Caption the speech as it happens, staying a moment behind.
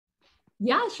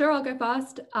Yeah, sure, I'll go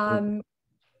first.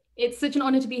 It's such an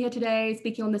honor to be here today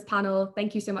speaking on this panel.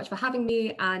 Thank you so much for having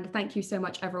me, and thank you so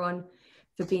much everyone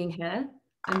for being here.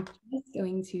 I'm just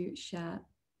going to share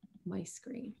my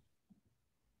screen.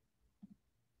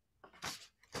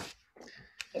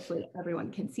 Hopefully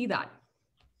everyone can see that.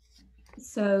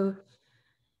 So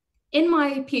in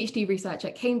my PhD research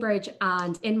at Cambridge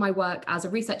and in my work as a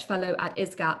research fellow at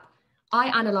ISGAP,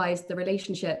 I analysed the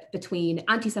relationship between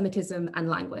anti-Semitism and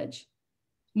language.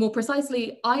 More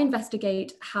precisely, I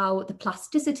investigate how the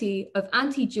plasticity of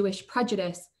anti-Jewish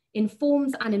prejudice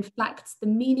informs and inflects the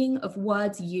meaning of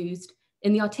words used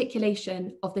in the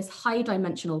articulation of this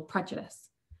high-dimensional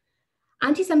prejudice.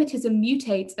 Anti-Semitism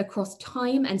mutates across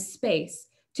time and space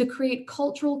to create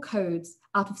cultural codes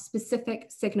out of specific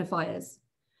signifiers.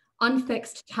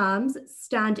 Unfixed terms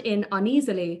stand in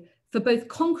uneasily for both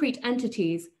concrete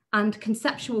entities and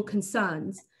conceptual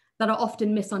concerns that are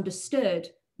often misunderstood,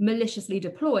 maliciously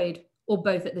deployed, or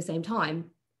both at the same time.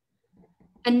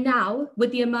 And now,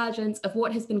 with the emergence of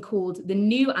what has been called the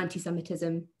new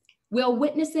anti-Semitism, we are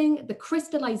witnessing the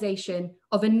crystallization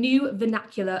of a new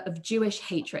vernacular of Jewish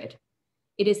hatred.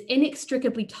 It is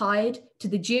inextricably tied to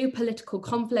the geopolitical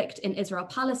conflict in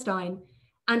Israel-Palestine,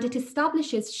 and it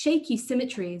establishes shaky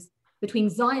symmetries between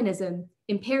Zionism,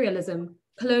 imperialism,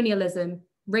 colonialism,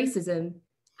 racism,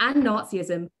 and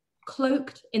Nazism,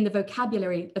 cloaked in the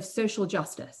vocabulary of social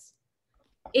justice.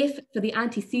 If for the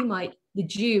anti-Semite, the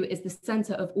Jew is the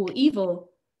center of all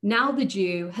evil, now the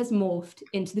Jew has morphed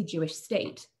into the Jewish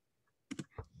state.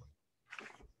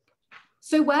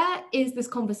 So where is this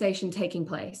conversation taking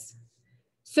place?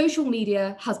 Social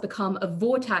media has become a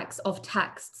vortex of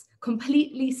texts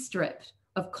completely stripped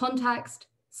of context,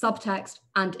 subtext,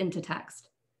 and intertext.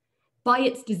 By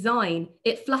its design,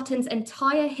 it flattens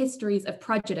entire histories of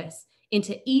prejudice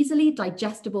into easily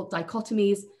digestible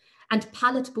dichotomies and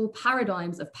palatable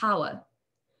paradigms of power.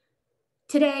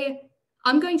 Today,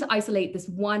 I'm going to isolate this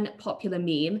one popular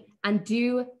meme and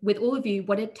do with all of you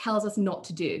what it tells us not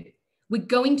to do. We're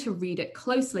going to read it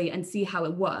closely and see how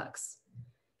it works.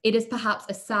 It is perhaps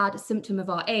a sad symptom of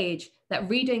our age that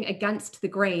reading against the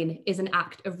grain is an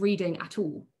act of reading at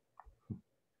all.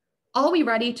 Are we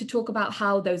ready to talk about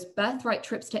how those birthright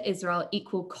trips to Israel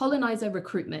equal colonizer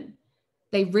recruitment?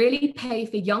 They really pay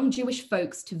for young Jewish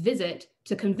folks to visit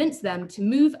to convince them to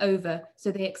move over so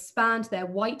they expand their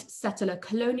white settler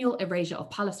colonial erasure of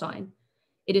Palestine.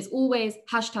 It is always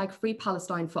 #Free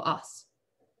Palestine for us.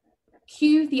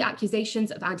 Cue the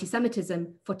accusations of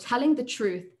anti-Semitism for telling the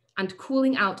truth and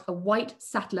calling out a white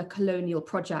settler colonial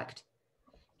project.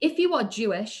 If you are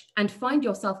Jewish and find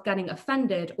yourself getting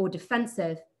offended or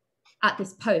defensive at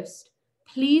this post,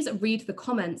 please read the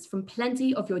comments from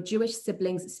plenty of your Jewish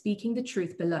siblings speaking the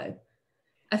truth below.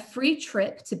 A free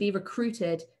trip to be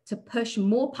recruited to push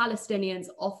more Palestinians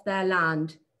off their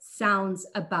land sounds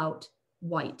about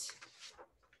white.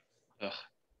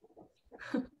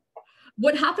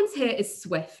 What happens here is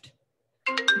swift.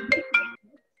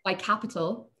 By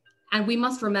capital, and we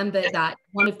must remember that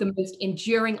one of the most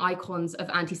enduring icons of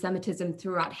anti-Semitism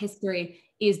throughout history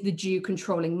is the Jew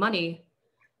controlling money.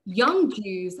 Young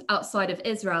Jews outside of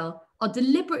Israel are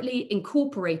deliberately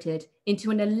incorporated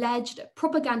into an alleged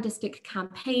propagandistic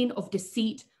campaign of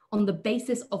deceit on the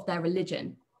basis of their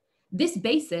religion. This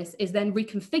basis is then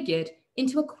reconfigured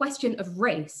into a question of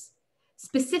race,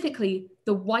 specifically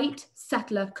the white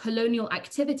settler colonial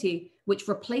activity which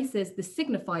replaces the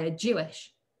signifier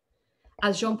Jewish.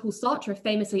 As Jean-Paul Sartre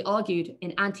famously argued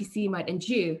in Anti-Semite and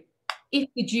Jew, if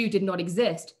the Jew did not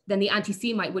exist, then the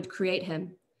anti-Semite would create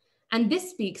him. And this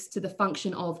speaks to the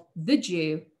function of the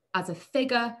Jew as a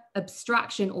figure,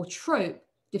 abstraction, or trope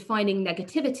defining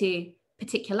negativity,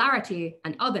 particularity,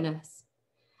 and otherness.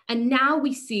 And now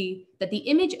we see that the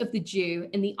image of the Jew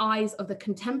in the eyes of the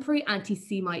contemporary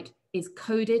anti-Semite is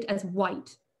coded as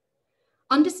white.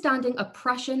 Understanding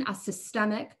oppression as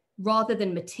systemic rather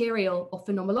than material or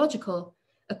phenomenological,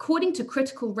 according to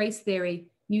critical race theory,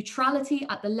 neutrality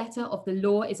at the letter of the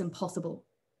law is impossible.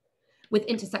 With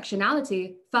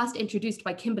intersectionality, first introduced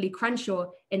by Kimberly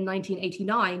Crenshaw in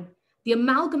 1989, the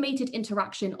amalgamated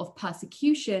interaction of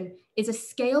persecution is a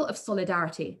scale of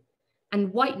solidarity,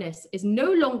 and whiteness is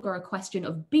no longer a question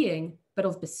of being, but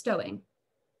of bestowing.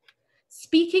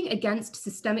 Speaking against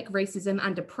systemic racism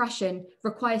and oppression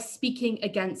requires speaking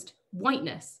against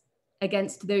whiteness,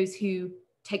 against those who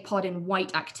take part in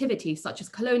white activities such as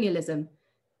colonialism,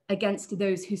 against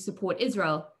those who support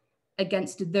Israel,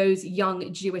 against those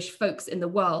young Jewish folks in the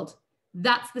world.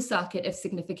 That's the circuit of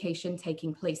signification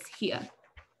taking place here.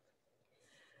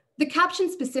 The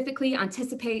caption specifically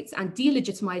anticipates and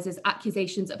delegitimizes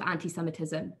accusations of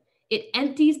anti-Semitism. it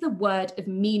empties the word of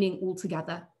meaning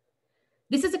altogether.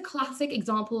 This is a classic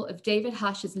example of David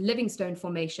Hirsch's Livingstone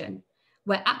formation,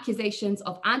 where accusations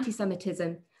of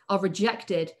anti-Semitism are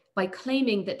rejected by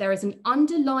claiming that there is an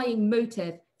underlying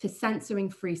motive for censoring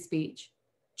free speech.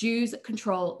 Jews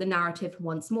control the narrative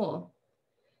once more.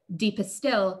 Deeper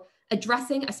still,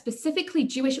 addressing a specifically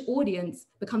Jewish audience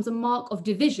becomes a mark of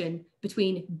division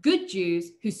between good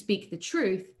Jews who speak the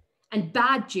truth and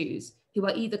bad Jews who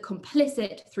are either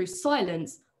complicit through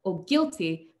silence or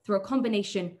guilty through a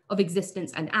combination of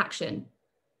existence and action.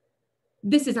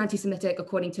 This is anti-Semitic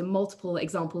according to multiple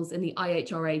examples in the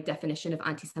IHRA definition of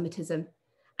anti-Semitism.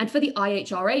 And for the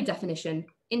IHRA definition,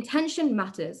 intention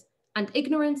matters and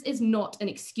ignorance is not an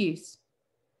excuse.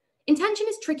 Intention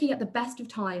is tricky at the best of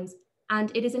times,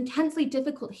 and it is intensely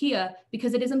difficult here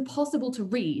because it is impossible to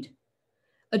read.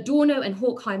 Adorno and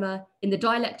Horkheimer in The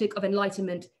Dialectic of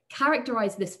Enlightenment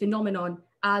characterize this phenomenon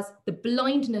as the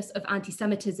blindness of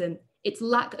anti-Semitism, its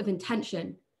lack of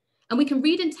intention. And we can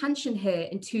read intention here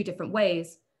in two different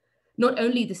ways. Not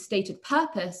only the stated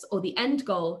purpose or the end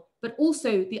goal, but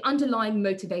also the underlying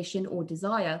motivation or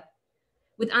desire.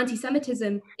 With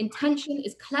anti-Semitism, intention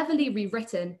is cleverly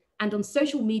rewritten, and on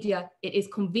social media, it is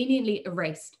conveniently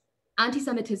erased.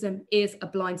 Anti-Semitism is a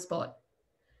blind spot.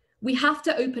 We have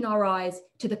to open our eyes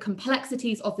to the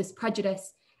complexities of this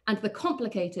prejudice and the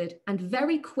complicated and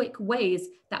very quick ways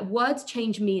that words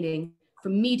change meaning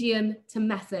from medium to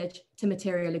message to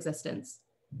material existence.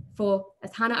 For,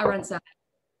 as Hannah Arendt said,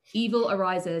 evil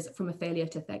arises from a failure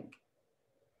to think.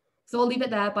 So I'll leave it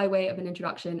there by way of an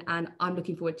introduction, and I'm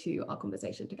looking forward to our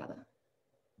conversation together.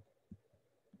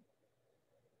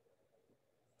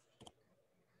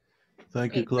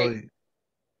 Thank you, Chloe.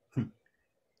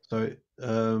 Sorry,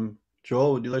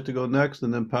 Joel, would you like to go next,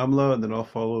 and then Pamela, and then I'll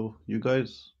follow you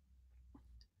guys?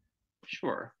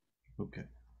 Sure. Okay.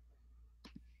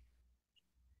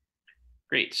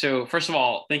 Great. So first of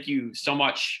all, thank you so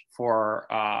much for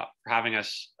having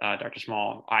us, Dr.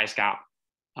 Small, ISGAP.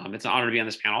 It's an honor to be on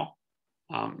this panel.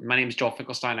 My name is Joel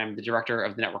Finklestein. I'm the director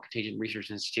of the Network Contagion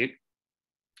Research Institute.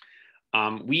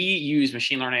 We use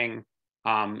machine learning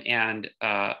and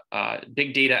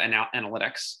big data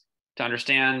analytics to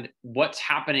understand what's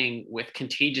happening with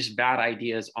contagious bad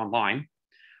ideas online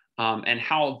and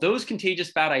how those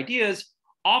contagious bad ideas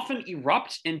often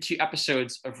erupt into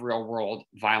episodes of real world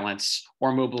violence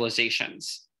or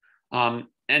mobilizations.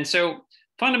 And so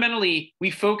fundamentally,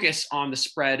 we focus on the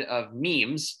spread of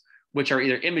memes, which are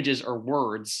either images or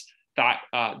words that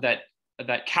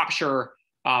capture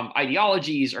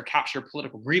ideologies or capture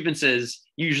political grievances.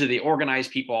 Usually they organize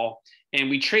people, and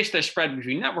we trace their spread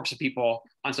between networks of people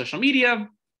on social media,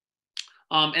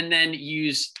 and then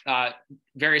use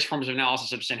various forms of analysis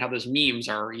to understand how those memes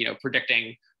are,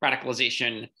 predicting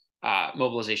radicalization,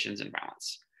 mobilizations, and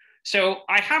violence. So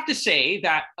I have to say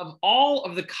that of all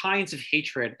of the kinds of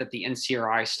hatred that the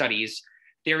NCRI studies,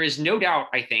 there is no doubt,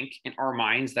 I think, in our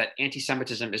minds that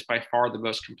anti-Semitism is by far the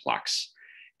most complex.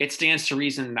 It stands to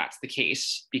reason that's the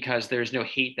case because there's no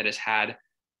hate that has had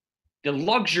the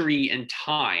luxury and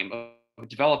time of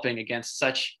developing against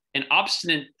such an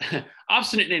obstinate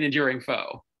and enduring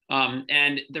foe.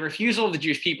 And the refusal of the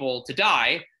Jewish people to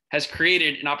die has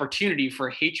created an opportunity for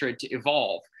hatred to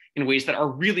evolve in ways that are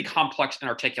really complex and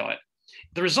articulate.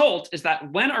 The result is that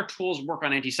when our tools work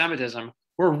on anti-Semitism,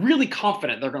 we're really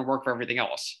confident they're going to work for everything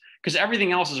else because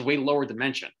everything else is a way lower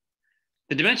dimension.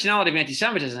 The dimensionality of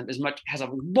anti-Semitism has a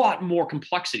lot more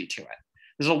complexity to it.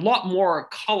 There's a lot more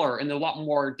color and a lot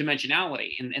more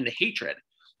dimensionality in the hatred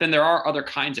than there are other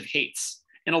kinds of hates,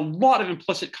 and a lot of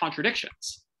implicit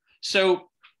contradictions. So,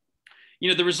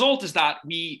 the result is that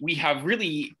we have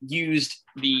really used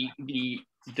the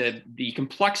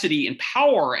complexity and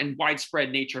power and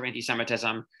widespread nature of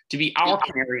anti-Semitism to be our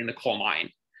canary in the coal mine.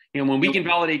 When we can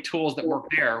validate tools that work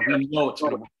there, we know it's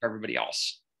going to work for everybody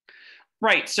else.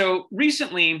 Right. So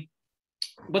recently,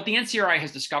 what the NCRI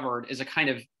has discovered is a kind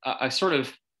of a sort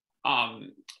of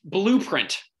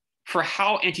blueprint for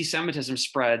how anti-Semitism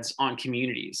spreads on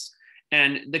communities.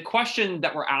 And the question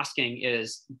that we're asking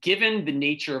is, given the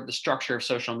nature of the structure of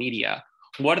social media,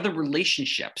 what are the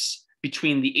relationships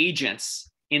between the agents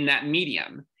in that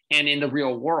medium and in the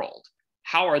real world?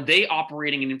 How are they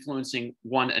operating and influencing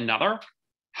one another?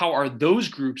 How are those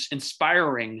groups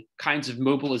inspiring kinds of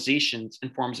mobilizations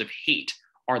and forms of hate?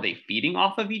 Are they feeding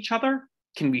off of each other?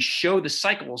 Can we show the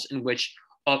cycles in which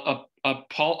a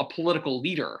political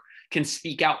leader can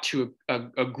speak out to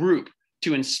a group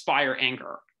to inspire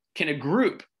anger? Can a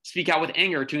group speak out with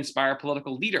anger to inspire a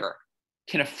political leader?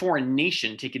 Can a foreign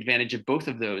nation take advantage of both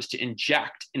of those to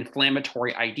inject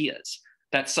inflammatory ideas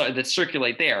that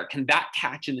circulate there? Can that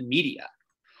catch in the media?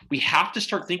 We have to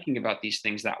start thinking about these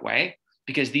things that way,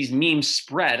 because these memes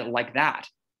spread like that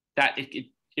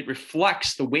it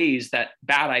reflects the ways that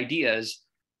bad ideas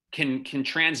can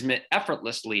transmit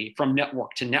effortlessly from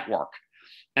network to network.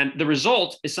 And the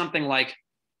result is something like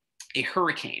a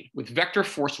hurricane with vector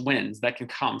force winds that can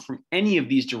come from any of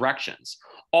these directions,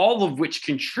 all of which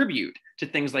contribute to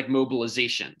things like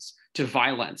mobilizations, to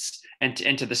violence, and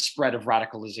to the spread of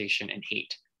radicalization and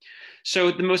hate.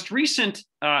 So the most recent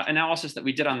analysis that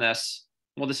we did on this,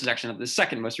 well, this is actually the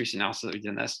second most recent analysis that we did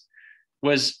on this,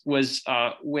 was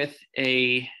with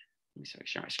a, let me see if I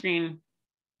share my screen.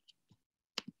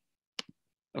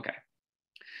 Okay,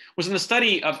 was in the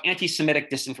study of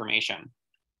anti-Semitic disinformation.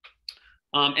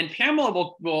 And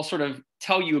Pamela will sort of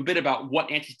tell you a bit about what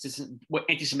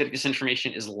anti-Semitic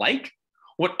disinformation is like.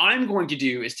 What I'm going to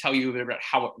do is tell you a bit about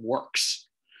how it works.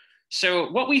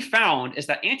 So what we found is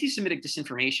that anti-Semitic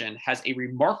disinformation has a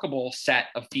remarkable set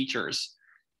of features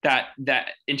that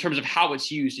in terms of how it's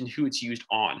used and who it's used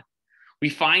on. We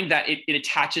find that it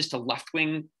attaches to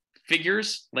left-wing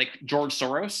figures like George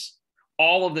Soros.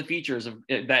 All of the features of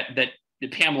that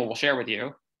Pamela will share with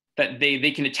you, that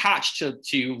they can attach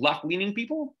to left-leaning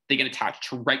people, they can attach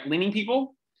to right-leaning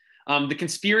people. The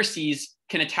conspiracies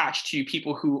can attach to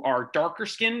people who are darker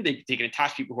skinned, they can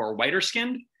attach to people who are whiter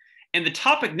skinned. And the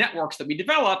topic networks that we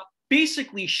develop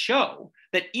basically show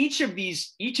that each of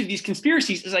these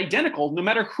conspiracies is identical no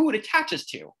matter who it attaches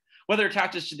to, whether it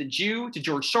attaches to the Jew, to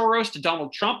George Soros, to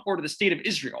Donald Trump, or to the state of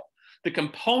Israel. The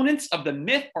components of the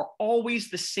myth are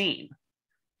always the same.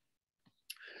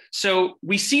 So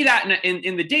we see that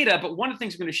in the data, but one of the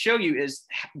things I'm going to show you is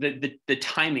the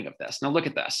timing of this. Now look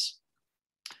at this.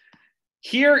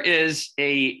 Here is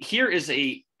a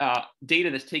data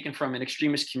that's taken from an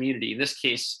extremist community. In this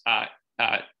case,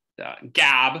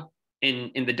 Gab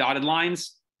in the dotted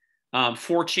lines,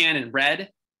 4chan in red,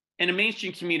 and a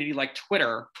mainstream community like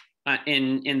Twitter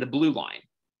in the blue line.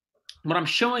 What I'm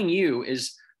showing you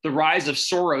is the rise of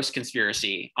Soros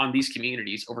conspiracy on these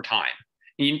communities over time.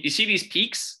 And you see these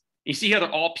peaks. You see how they're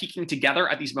all peaking together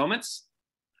at these moments.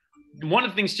 One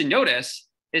of the things to notice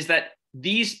is that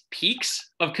these peaks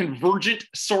of convergent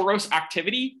Soros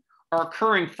activity are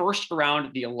occurring first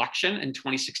around the election in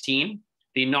 2016,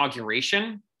 the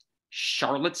inauguration,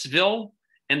 Charlottesville,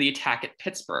 and the attack at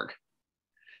Pittsburgh.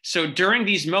 So during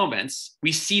these moments,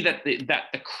 we see that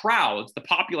the crowds, the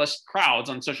populist crowds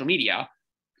on social media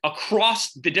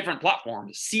across the different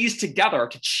platforms seize together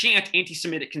to chant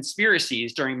anti-Semitic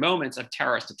conspiracies during moments of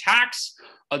terrorist attacks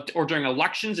or during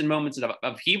elections and moments of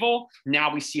upheaval.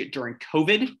 Now we see it during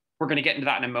COVID. We're going to get into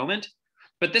that in a moment.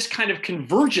 But this kind of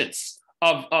convergence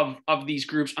of these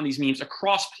groups on these memes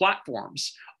across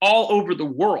platforms all over the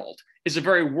world is a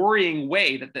very worrying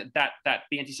way that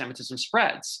the anti-Semitism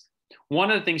spreads. One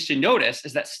of the things to notice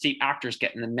is that state actors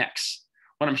get in the mix.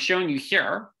 What I'm showing you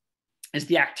here is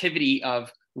the activity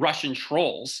of Russian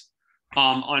trolls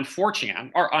on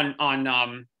 4chan or on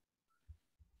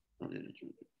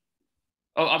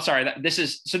oh, I'm sorry. This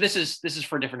is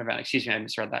for a different event. Excuse me, I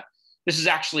misread that. This is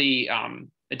actually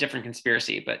a different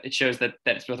conspiracy, but it shows that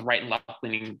it's both right and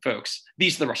left-leaning folks.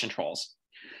 These are the Russian trolls.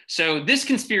 So this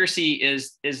conspiracy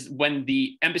is when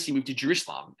the embassy moved to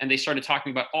Jerusalem and they started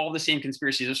talking about all the same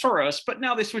conspiracies of Soros, but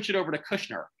now they switch it over to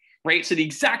Kushner, right? So the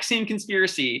exact same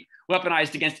conspiracy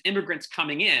weaponized against immigrants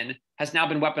coming in has now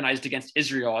been weaponized against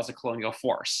Israel as a colonial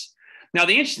force. Now,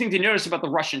 the interesting thing to notice about the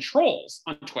Russian trolls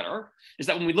on Twitter is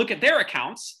that when we look at their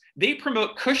accounts, they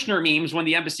promote Kushner memes when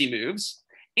the embassy moves,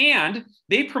 and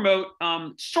they promote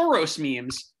Soros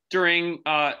memes during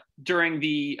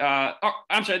the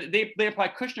I'm sorry, they apply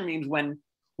Kushner memes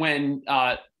when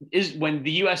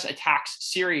the U.S. attacks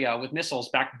Syria with missiles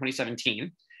back in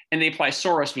 2017, and they apply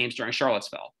Soros memes during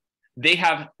Charlottesville. They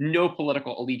have no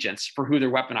political allegiance for who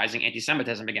they're weaponizing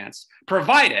anti-Semitism against,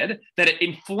 provided that it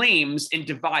inflames and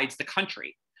divides the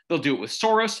country. They'll do it with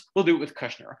Soros, they'll do it with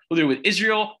Kushner, they'll do it with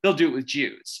Israel, they'll do it with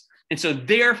Jews. And so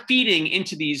they're feeding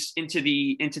into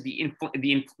the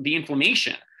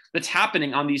inflammation that's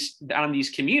happening on these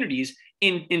communities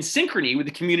in synchrony with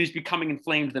the communities becoming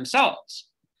inflamed themselves.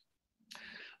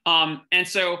 And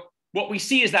so what we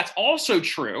see is that's also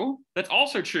true with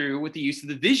the use of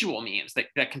the visual memes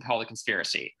that compel the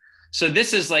conspiracy. So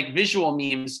this is like visual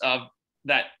memes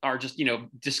that are just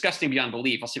disgusting beyond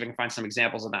belief. I'll see if I can find some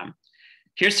examples of them.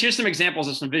 Here's some examples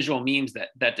of some visual memes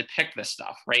that depict this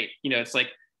stuff, right? It's like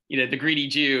the greedy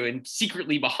Jew, and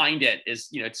secretly behind it is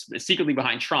it's secretly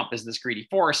behind Trump is this greedy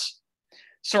force.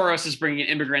 Soros is bringing in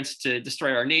immigrants to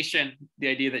destroy our nation. The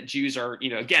idea that Jews are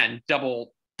again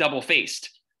double-faced,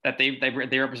 that they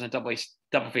represent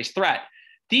double-faced threat.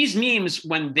 These memes,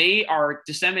 when they are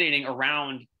disseminating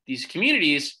around these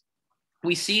communities,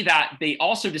 we see that they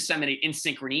also disseminate in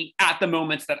synchrony at the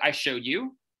moments that I showed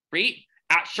you, right?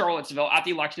 At Charlottesville, at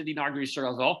the election of the inauguration of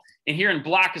Charlottesville. And here in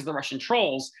black is the Russian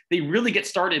trolls. They really get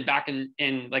started back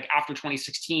in like after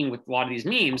 2016 with a lot of these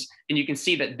memes. And you can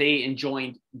see that they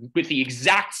enjoined with the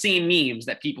exact same memes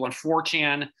that people on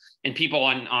 4chan and people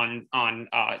on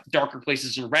darker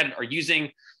places in Reddit are using.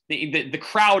 The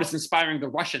crowd is inspiring the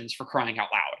Russians, for crying out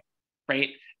loud, right?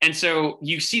 And so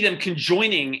you see them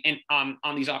conjoining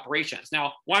on these operations.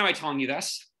 Now, why am I telling you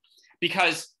this?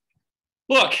 Because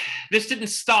look, this didn't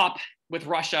stop with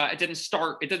Russia. It didn't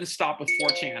stop with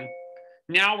 4chan.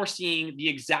 Now we're seeing the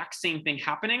exact same thing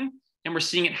happening, and we're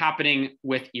seeing it happening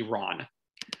with Iran.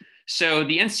 So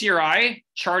the NCRI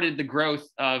charted the growth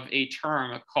of a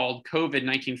term called COVID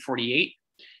 1948.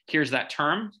 Here's that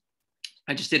term.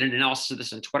 I just did an analysis of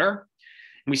this on Twitter.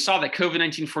 And we saw that COVID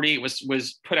 1948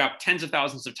 was put out tens of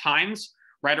thousands of times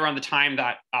right around the time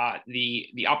that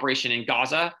the operation in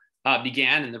Gaza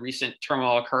began and the recent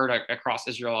turmoil occurred across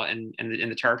Israel and in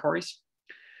the territories.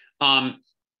 One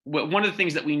of the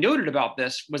things that we noted about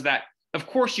this was that, of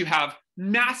course, you have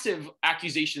massive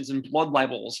accusations and blood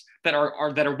libels that are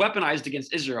weaponized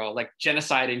against Israel, like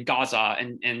genocide in Gaza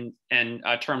and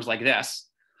terms like this.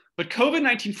 But COVID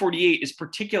 1948 is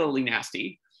particularly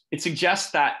nasty. It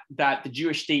suggests that the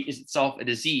Jewish state is itself a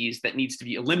disease that needs to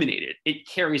be eliminated. It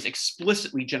carries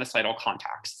explicitly genocidal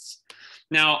contexts.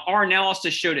 Now, our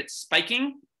analysis showed it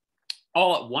spiking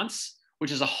all at once,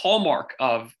 which is a hallmark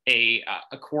of an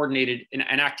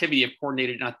activity of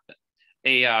coordinated,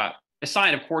 a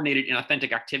sign of coordinated and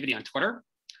authentic activity on Twitter.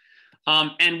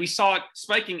 And we saw it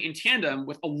spiking in tandem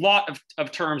with a lot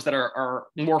of terms that are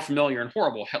more familiar and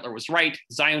horrible. Hitler was right,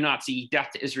 Zionazi, death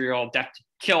to Israel, death to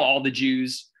kill all the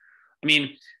Jews. I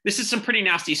mean, this is some pretty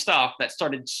nasty stuff that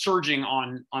started surging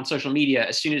on social media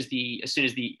as soon as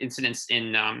the incidents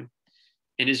in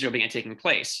Israel began taking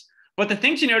place. But the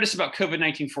thing to notice about COVID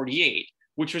 1948,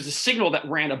 which was a signal that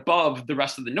ran above the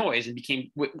rest of the noise and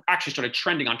actually started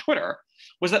trending on Twitter,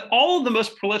 was that all of the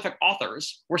most prolific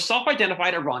authors were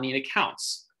self-identified Iranian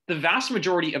accounts. The vast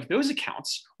majority of those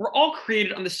accounts were all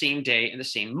created on the same day and the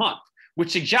same month,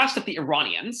 which suggests that the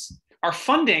Iranians are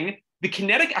funding the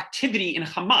kinetic activity in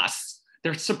Hamas.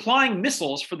 They're supplying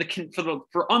missiles for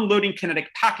unloading kinetic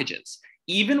packages,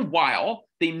 even while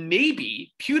they may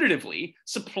be putatively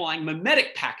supplying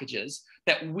mimetic packages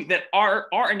that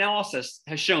our analysis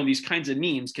has shown these kinds of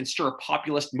memes can stir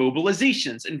populist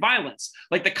mobilizations and violence,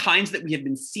 like the kinds that we have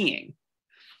been seeing.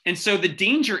 And so the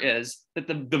danger is that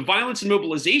the violence and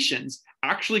mobilizations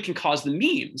actually can cause the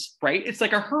memes, right? It's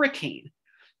like a hurricane.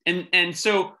 And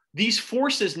so these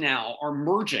forces now are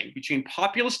merging between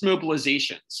populist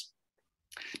mobilizations,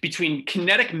 between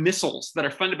kinetic missiles that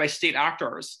are funded by state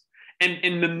actors,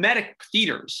 and mimetic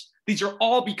theaters. These are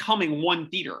all becoming one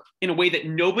theater in a way that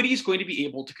nobody's going to be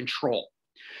able to control.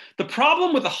 The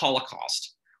problem with the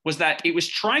Holocaust was that it was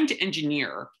trying to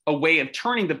engineer a way of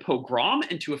turning the pogrom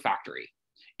into a factory.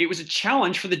 It was a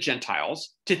challenge for the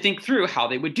Gentiles to think through how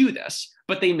they would do this,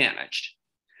 but they managed.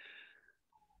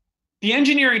 The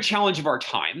engineering challenge of our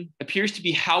time appears to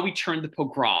be how we turn the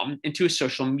pogrom into a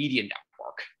social media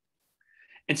network.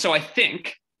 And so I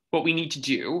think what we need to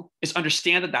do is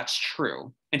understand that that's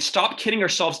true and stop kidding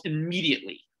ourselves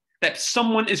immediately that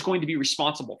someone is going to be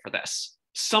responsible for this.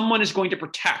 Someone is going to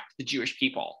protect the Jewish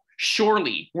people.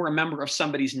 Surely we're a member of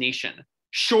somebody's nation.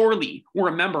 Surely we're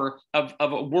a member of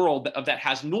a world that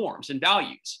has norms and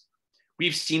values.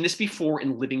 We've seen this before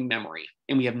in living memory,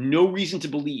 and we have no reason to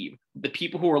believe the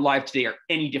people who are alive today are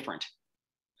any different.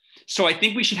 So I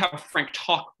think we should have a frank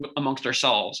talk amongst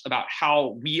ourselves about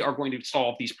how we are going to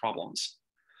solve these problems.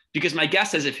 Because my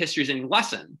guess is if history is any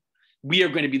lesson, we are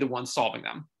going to be the ones solving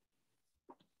them.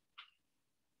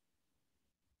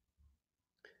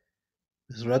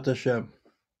 Zrat Hashem.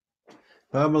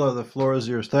 Pamela, the floor is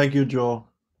yours. Thank you, Joel,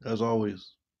 as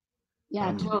always.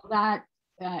 Yeah, Joel,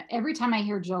 every time I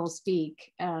hear Joel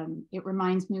speak, it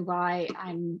reminds me why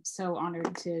I'm so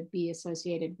honored to be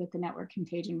associated with the Network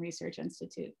Contagion Research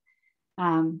Institute.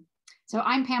 So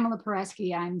I'm Pamela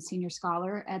Paresky. I'm senior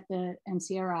scholar at the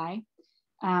NCRI.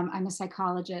 I'm a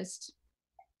psychologist.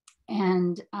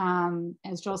 And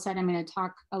as Joel said, I'm going to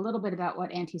talk a little bit about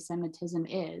what anti-Semitism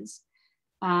is.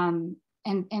 And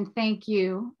thank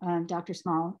you, Dr.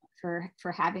 Small,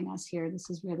 for having us here. This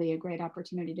is really a great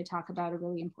opportunity to talk about a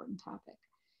really important topic.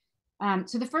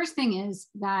 So the first thing is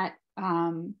that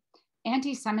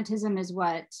anti-Semitism is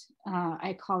what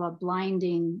I call a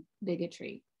blinding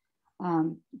bigotry.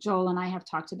 Joel and I have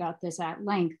talked about this at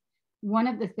length. One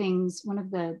of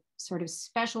the sort of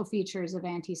special features of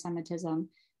anti-Semitism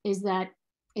is that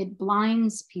it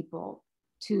blinds people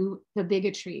to the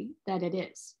bigotry that it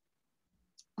is.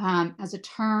 As a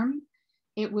term,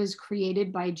 it was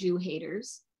created by Jew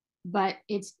haters, but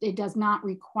it does not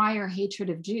require hatred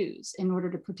of Jews in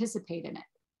order to participate in it.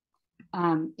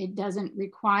 It doesn't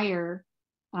require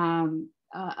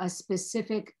a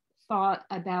specific thought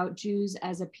about Jews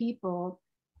as a people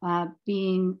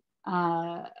being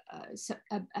a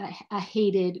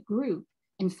hated group.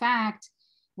 In fact,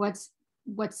 what's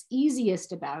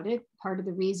easiest about it, part of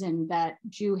the reason that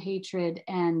Jew hatred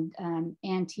and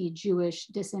anti-Jewish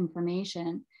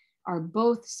disinformation are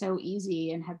both so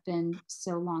easy and have been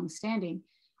so long-standing,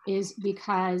 is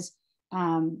because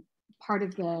part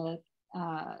of the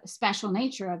special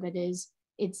nature of it is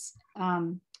it's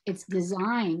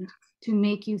designed to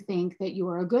make you think that you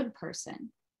are a good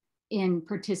person in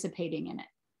participating in it.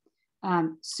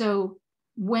 So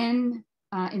when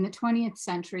in the 20th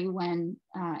century, when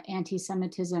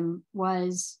anti-Semitism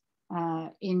was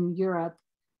in Europe,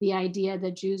 the idea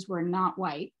that Jews were not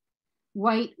white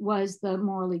was the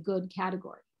morally good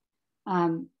category.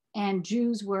 And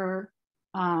Jews were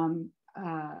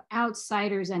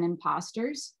outsiders and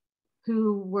imposters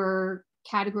who were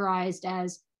categorized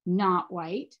as not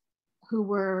white, who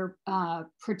were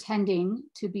pretending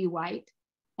to be white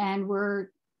and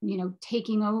were,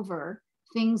 taking over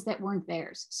things that weren't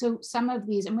theirs. So some of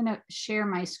these, I'm going to share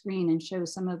my screen and show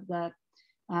some of the,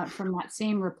 from that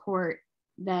same report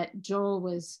that Joel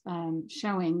was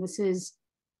showing. This is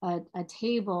a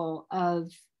table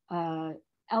of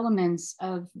elements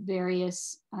of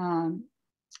various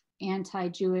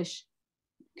anti-Jewish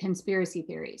conspiracy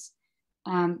theories.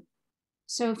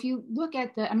 So if you look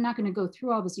at I'm not going to go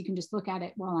through all this, you can just look at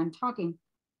it while I'm talking.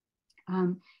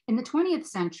 In the 20th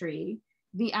century,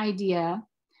 the idea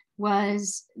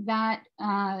was that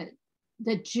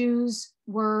the Jews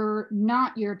were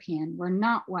not European, were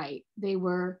not white. They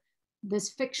were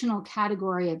this fictional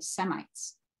category of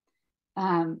Semites.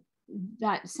 There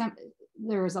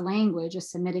is a language, a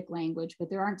Semitic language, but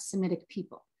there aren't Semitic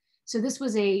people. So this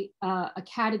was a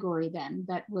category then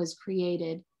that was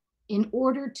created in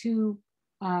order to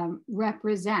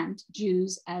represent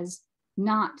Jews as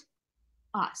not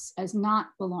us, as not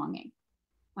belonging.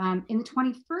 In the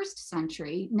 21st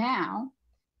century, now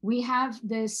we have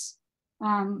this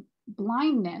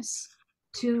blindness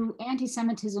to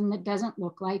anti-Semitism that doesn't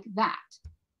look like that.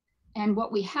 And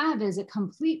what we have is a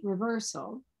complete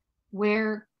reversal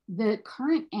where the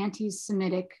current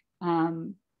anti-Semitic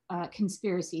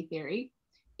conspiracy theory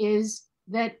is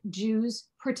that Jews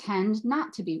pretend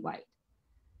not to be white.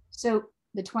 So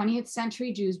the 20th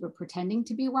century Jews were pretending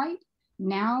to be white.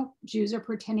 Now Jews are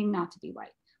pretending not to be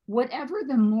white. Whatever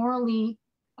the morally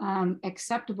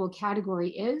acceptable category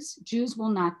is, Jews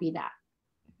will not be that.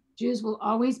 Jews will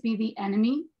always be the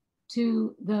enemy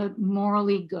to the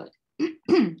morally good.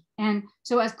 And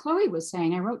so as Chloe was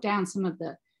saying, I wrote down some of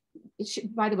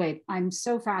by the way, I'm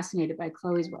so fascinated by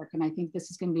Chloe's work, and I think this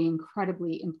is going to be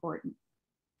incredibly important,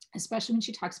 especially when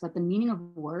she talks about the meaning of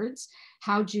words,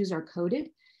 how Jews are coded.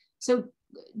 So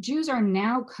Jews are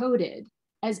now coded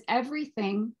as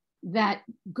everything that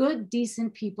good,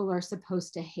 decent people are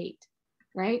supposed to hate,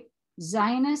 right?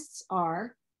 Zionists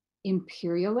are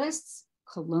imperialists,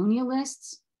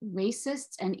 colonialists,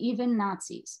 racists, and even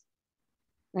Nazis,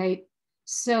 right?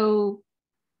 So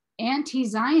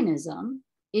anti-Zionism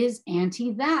is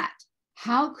anti-that.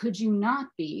 How could you not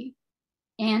be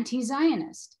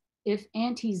anti-Zionist if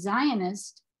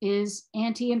anti-Zionist is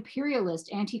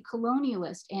anti-imperialist,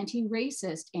 anti-colonialist,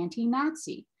 anti-racist,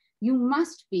 anti-Nazi? You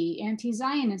must be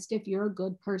anti-Zionist if you're a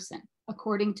good person,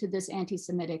 according to this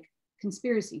anti-Semitic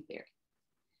conspiracy theory.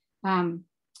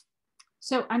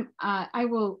 So I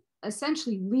will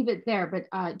essentially leave it there,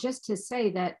 but just to say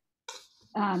that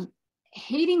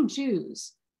hating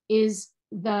Jews is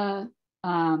the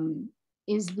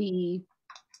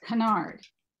canard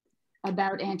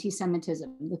about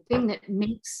anti-Semitism. The thing that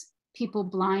makes people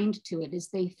blind to it is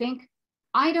they think,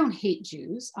 I don't hate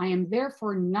Jews. I am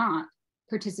therefore not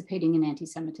participating in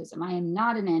anti-Semitism. I am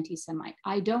not an anti-Semite.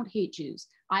 I don't hate Jews.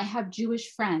 I have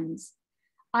Jewish friends.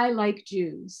 I like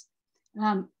Jews.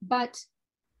 But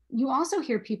you also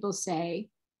hear people say,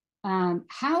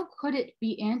 how could it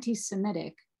be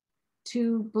anti-Semitic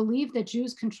to believe that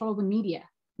Jews control the media?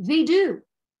 They do,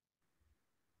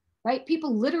 right?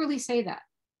 People literally say that.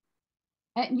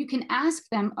 And you can ask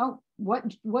them, oh,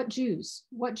 what Jews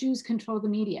control the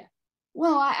media?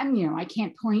 Well, I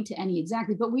can't point to any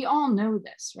exactly, but we all know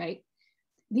this, right?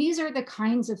 These are the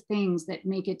kinds of things that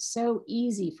make it so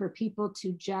easy for people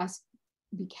to just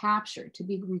be captured, to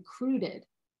be recruited.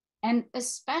 And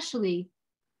especially,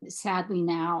 sadly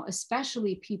now,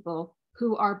 especially people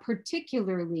who are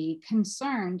particularly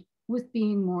concerned with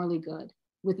being morally good,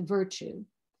 with virtue.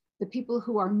 The people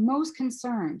who are most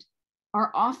concerned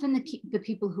are often the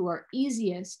people who are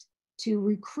easiest to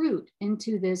recruit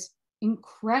into this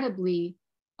incredibly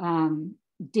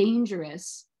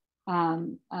dangerous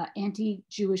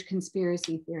anti-Jewish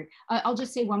conspiracy theory. I'll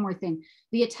just say one more thing.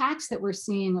 The attacks that we're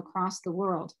seeing across the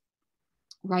world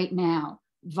right now,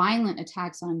 violent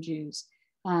attacks on Jews,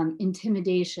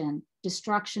 intimidation,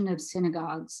 destruction of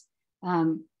synagogues,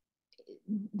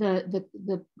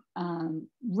 the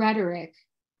rhetoric,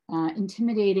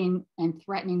 intimidating and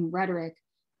threatening rhetoric,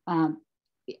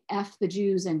 F the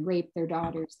Jews and rape their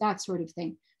daughters, that sort of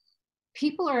thing.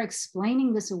 People are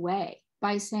explaining this away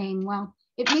by saying, well,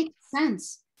 it makes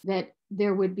sense that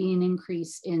there would be an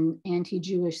increase in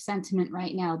anti-Jewish sentiment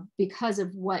right now because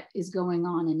of what is going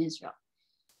on in Israel.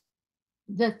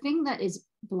 The thing that is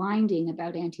blinding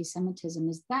about anti-Semitism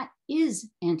is that is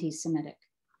anti-Semitic.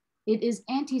 It is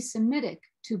anti-Semitic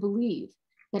to believe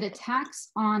that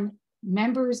attacks on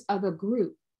members of a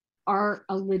group are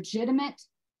a legitimate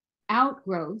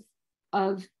outgrowth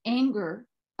of anger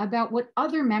about what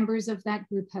other members of that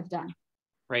group have done.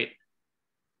 Right.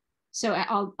 So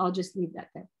I'll just leave that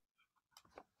there.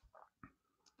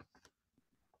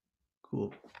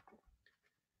 Cool.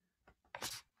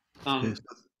 Okay,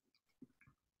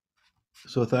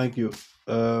 so thank you.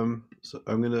 So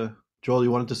I'm gonna, Joel,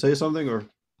 you wanted to say something, or?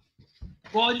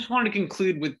 Well, I just wanted to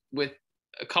conclude with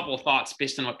a couple of thoughts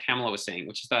based on what Pamela was saying,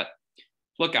 which is that,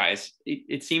 look, guys,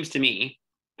 it seems to me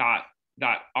that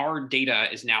our data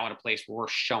is now at a place where we're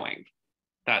showing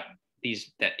that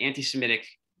that anti-Semitic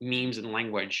memes and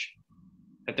language,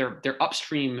 that they're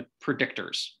upstream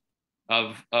predictors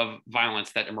of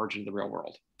violence that emerge into the real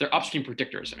world. They're upstream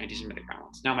predictors of anti-Semitic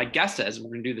violence. Now, my guess is, and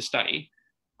we're going to do the study,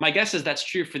 my guess is that's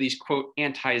true for these, quote,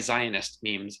 anti-Zionist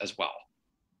memes as well.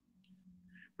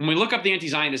 When we look up the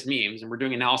anti-Zionist memes, and we're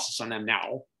doing analysis on them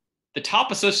now, the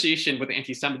top association with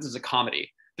anti-Semitism is a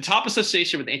comedy. The top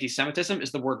association with anti-Semitism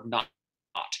is the word not.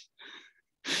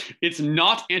 It's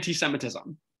not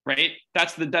anti-Semitism, right?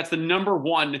 That's the number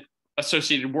one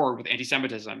associated word with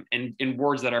anti-Semitism and in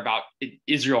words that are about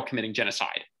Israel committing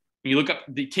genocide. When you look up,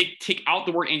 take out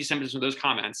the word anti-Semitism from those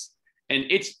comments, and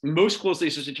its most closely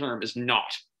associated term is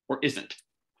not or isn't.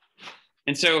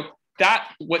 And so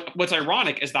that what's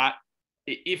ironic is that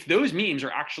if those memes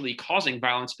are actually causing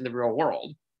violence in the real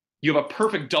world, you have a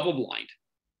perfect double blind.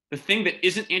 The thing that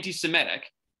isn't anti-Semitic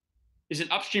is an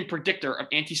upstream predictor of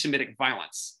anti-Semitic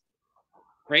violence,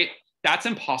 right? That's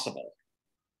impossible.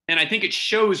 And I think it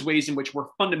shows ways in which we're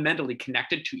fundamentally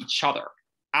connected to each other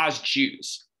as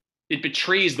Jews. It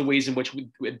betrays the ways in which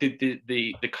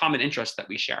the common interests that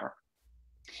we share.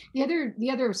 The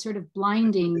other sort of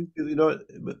blinding. You know,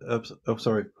 I'm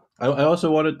sorry. I also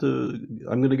wanted to.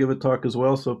 I'm going to give a talk as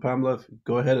well. So Pamela,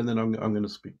 go ahead, and then I'm going to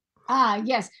speak.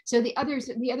 Yes. So the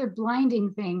other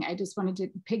blinding thing I just wanted to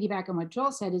piggyback on what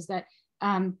Joel said is that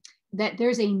that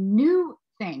there's a new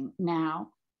thing now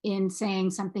in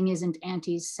saying something isn't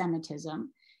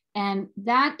anti-Semitism. And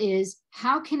that is,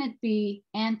 how can it be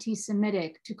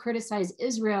anti-Semitic to criticize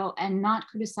Israel and not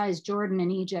criticize Jordan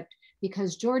and Egypt,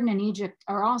 because Jordan and Egypt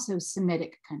are also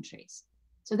Semitic countries.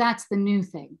 So that's the new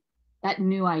thing, that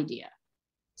new idea.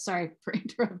 Sorry for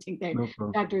interrupting there,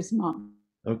 no Dr. Small.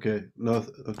 Okay, no,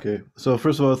 okay. So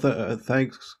first of all,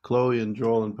 thanks Chloe and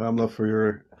Joel and Pamela for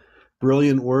your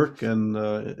brilliant work and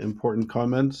important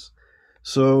comments.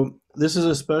 So this is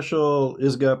a special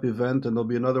ISGAP event, and there'll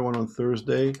be another one on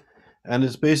Thursday. And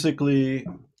it's basically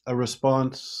a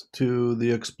response to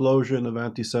the explosion of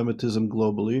anti-Semitism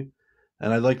globally.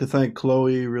 And I'd like to thank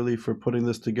Chloe really for putting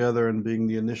this together and being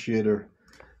the initiator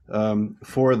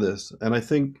for this. And I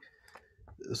think,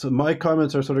 so my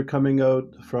comments are sort of coming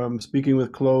out from speaking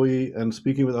with Chloe and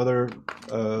speaking with other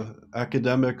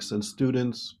academics and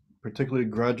students, particularly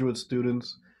graduate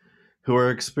students, who are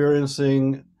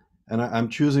experiencing, and I'm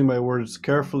choosing my words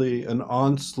carefully, an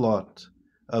onslaught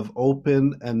of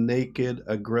open and naked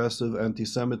aggressive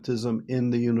anti-Semitism in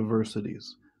the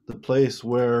universities, the place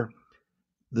where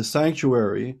the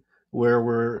sanctuary, where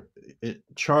we're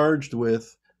charged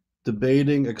with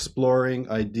debating, exploring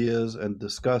ideas and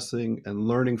discussing and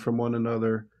learning from one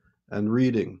another and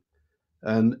reading.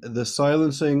 And the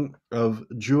silencing of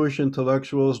Jewish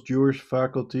intellectuals, Jewish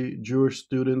faculty, Jewish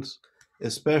students,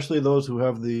 especially those who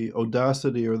have the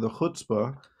audacity or the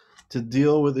chutzpah to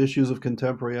deal with issues of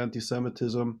contemporary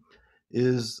anti-Semitism,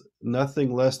 is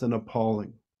nothing less than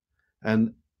appalling.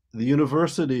 And the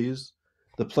universities,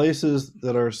 the places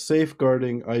that are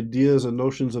safeguarding ideas and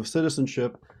notions of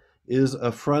citizenship, is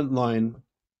a front line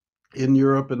in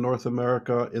Europe and North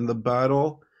America in the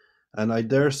battle, and I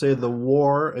dare say the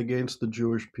war against the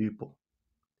Jewish people.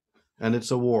 and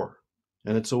it's a war.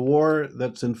 And it's a war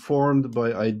that's informed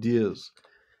by ideas.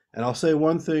 And I'll say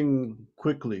one thing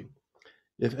quickly.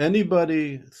 If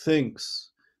anybody thinks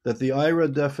that the IRA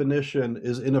definition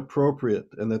is inappropriate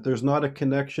and that there's not a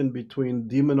connection between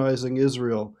demonizing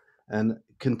Israel and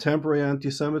contemporary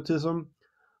anti-Semitism,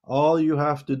 all you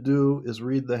have to do is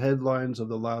read the headlines of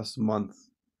the last month.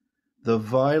 The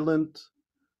violent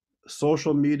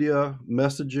social media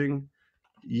messaging,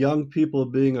 young people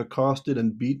being accosted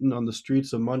and beaten on the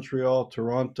streets of Montreal,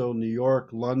 Toronto, New York,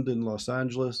 London, Los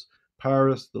Angeles,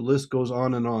 Paris, the list goes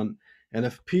on and on. And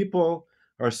if people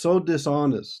are so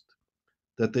dishonest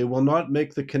that they will not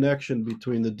make the connection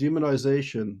between the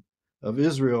demonization of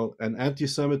Israel and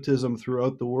anti-Semitism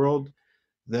throughout the world,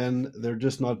 then they're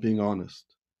just not being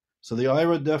honest. So the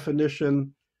IRA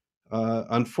definition,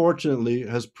 unfortunately,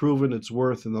 has proven its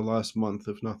worth in the last month,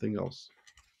 if nothing else.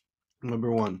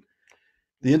 Number one,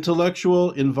 the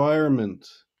intellectual environment.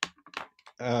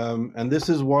 And this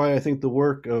is why I think the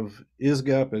work of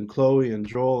ISGAP and Chloe and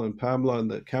Joel and Pamela and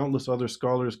the countless other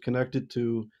scholars connected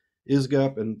to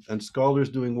ISGAP and scholars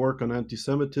doing work on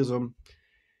anti-Semitism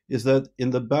is that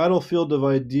in the battlefield of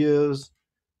ideas,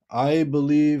 I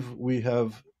believe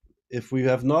if we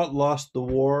have not lost the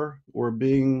war, we're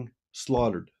being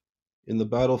slaughtered in the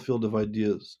battlefield of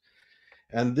ideas.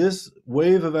 And this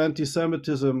wave of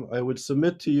anti-Semitism, I would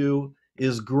submit to you,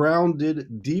 is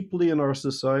grounded deeply in our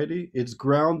society. It's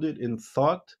grounded in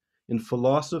thought, in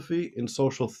philosophy, in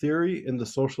social theory, in the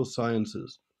social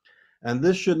sciences. And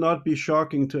this should not be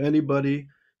shocking to anybody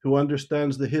who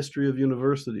understands the history of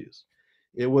universities.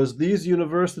 It was these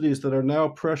universities that are now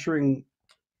pressuring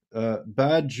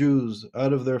bad Jews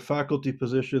out of their faculty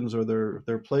positions or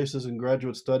their places in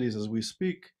graduate studies as we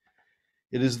speak.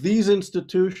 It is these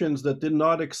institutions that did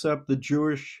not accept the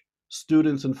Jewish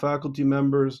students and faculty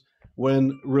members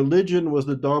when religion was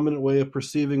the dominant way of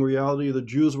perceiving reality. The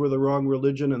Jews were the wrong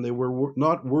religion and they were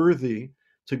not worthy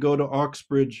to go to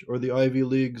Oxbridge or the Ivy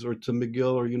Leagues or to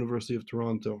McGill or University of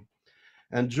Toronto.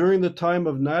 And during the time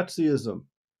of Nazism,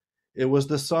 it was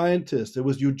the scientists, it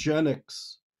was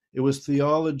eugenics, it was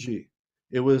theology,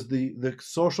 it was the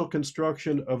social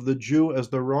construction of the Jew as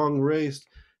the wrong race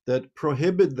that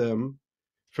prohibited them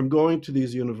from going to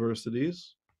these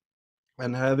universities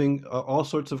and having all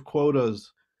sorts of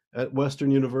quotas at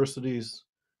Western universities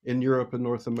in Europe and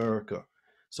North America.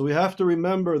 So we have to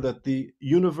remember that the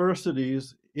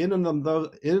universities in and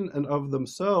of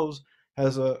themselves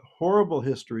has a horrible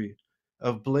history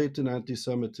of blatant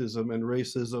anti-Semitism and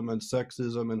racism and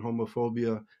sexism and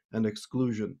homophobia and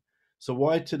exclusion. So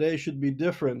why today should be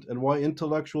different and why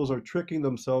intellectuals are tricking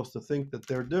themselves to think that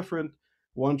they're different,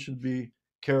 one should be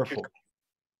careful.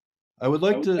 I would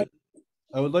like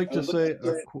to say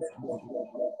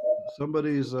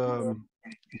somebody's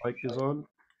mic is on.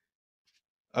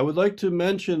 I would like to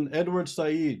mention Edward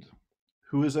Said,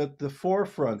 who is at the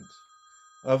forefront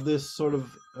of this sort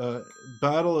of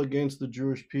battle against the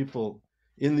Jewish people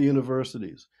in the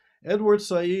universities. Edward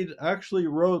Said actually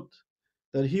wrote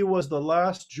that he was the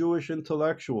last Jewish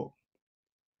intellectual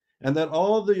and that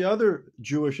all the other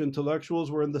Jewish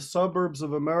intellectuals were in the suburbs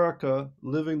of America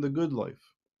living the good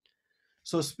life.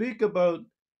 So speak about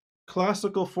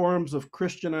classical forms of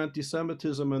Christian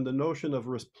anti-Semitism and the notion of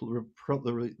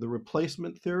the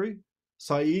replacement theory.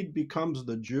 Said becomes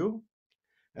the Jew.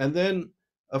 And then,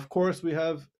 of course, we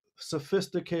have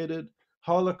sophisticated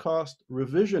Holocaust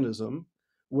revisionism,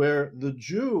 where the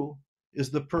Jew is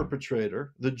the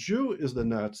perpetrator, the Jew is the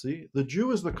Nazi, the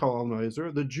Jew is the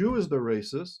colonizer, the Jew is the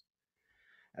racist,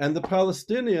 and the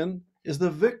Palestinian is the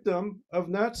victim of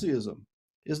Nazism,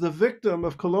 is the victim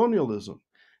of colonialism.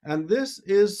 And this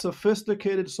is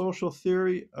sophisticated social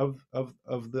theory of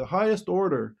the highest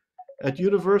order at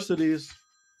universities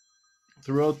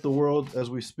throughout the world as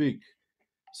we speak.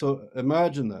 So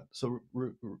imagine that. So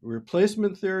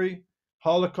replacement theory,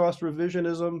 Holocaust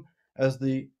revisionism as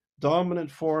the dominant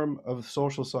form of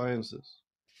social sciences.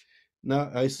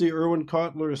 Now, I see Erwin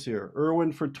Kotler is here.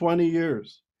 Erwin, for 20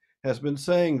 years, has been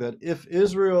saying that if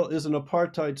Israel is an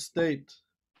apartheid state,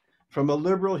 from a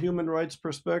liberal human rights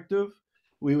perspective,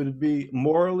 we would be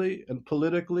morally and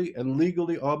politically and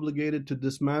legally obligated to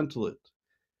dismantle it.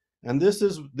 And this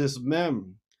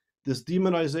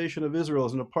demonization of Israel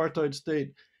as an apartheid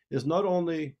state is not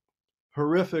only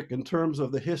horrific in terms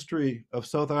of the history of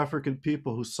South African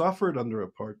people who suffered under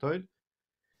apartheid,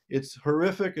 it's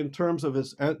horrific in terms of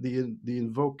the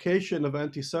invocation of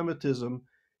anti-Semitism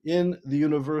in the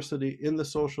university, in the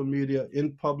social media,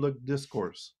 in public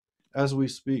discourse as we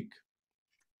speak.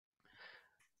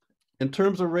 In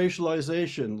terms of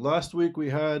racialization, last week we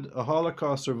had a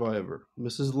Holocaust survivor,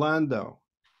 Mrs. Landau,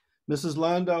 Mrs.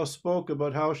 Landau spoke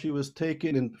about how she was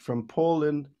taken from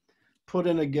Poland, put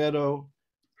in a ghetto.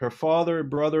 Her father,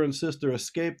 brother, and sister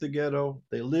escaped the ghetto.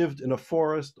 They lived in a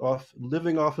forest,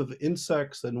 living off of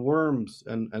insects and worms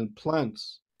and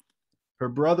plants. Her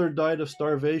brother died of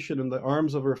starvation in the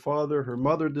arms of her father. Her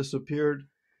mother disappeared,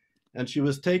 and she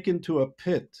was taken to a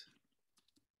pit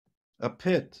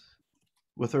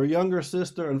with her younger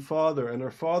sister and father, and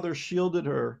her father shielded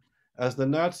her as the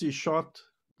Nazis shot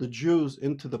the Jews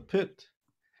into the pit.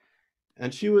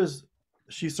 And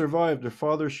she survived. Her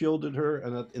father shielded her,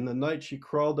 and in the night she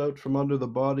crawled out from under the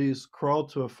bodies, crawled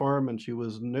to a farm, and she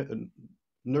was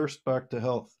nursed back to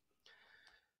health.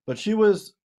 But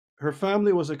her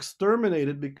family was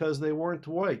exterminated because they weren't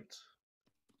white.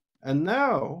 And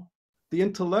now the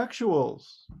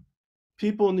intellectuals,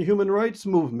 people in the human rights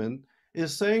movement,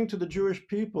 is saying to the Jewish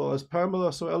people, as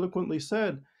Pamela so eloquently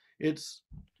said, it's,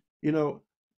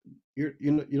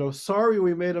 sorry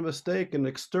we made a mistake and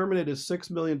exterminated 6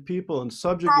 million people and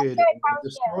subjugated and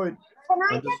destroyed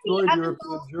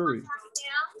European Jewry.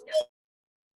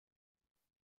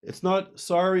 It's not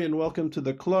sorry and welcome to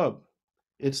the club.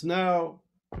 It's now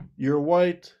you're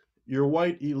white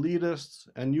elitists,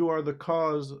 and you are the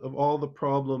cause of all the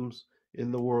problems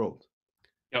in the world.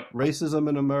 Yep. Racism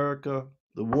in America,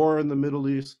 the war in the Middle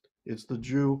East, it's the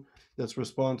Jew that's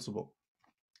responsible.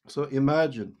 So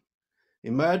imagine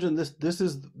this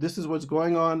is what's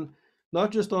going on, not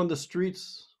just on the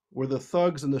streets where the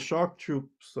thugs and the shock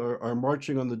troops are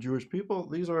marching on the Jewish people.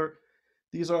 These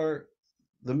are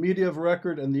the media of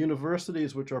record and the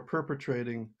universities which are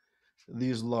perpetrating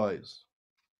these lies.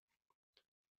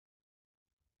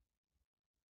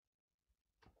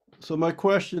 So my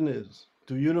question is,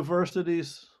 do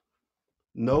universities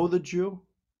know the Jew?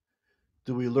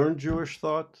 Do we learn Jewish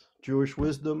thought, Jewish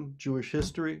wisdom, Jewish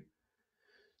history?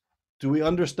 Do we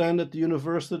understand at the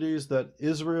universities that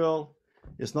Israel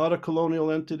is not a colonial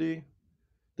entity,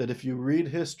 that if you read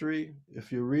history,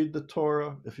 if you read the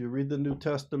Torah, if you read the New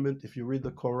Testament, if you read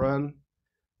the Quran,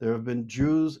 there have been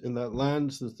Jews in that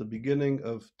land since the beginning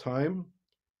of time,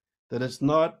 that it's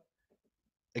not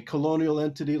a colonial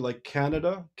entity like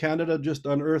Canada. Canada just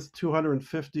unearthed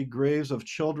 250 graves of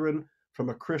children from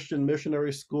a Christian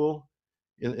missionary school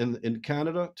in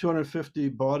Canada. 250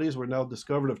 bodies were now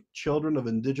discovered of children, of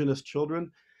indigenous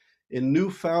children. In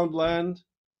Newfoundland,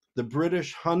 the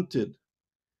British hunted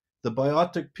the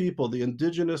biotic people, the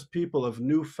indigenous people of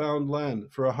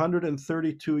Newfoundland for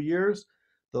 132 years.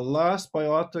 The last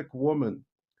biotic woman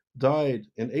died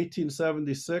in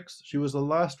 1876. She was the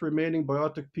last remaining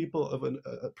biotic people of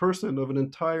a person of an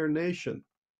entire nation.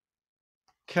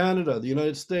 Canada, the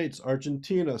United States,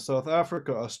 Argentina, South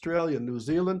Africa, Australia, New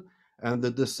Zealand, and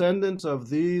the descendants of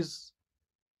these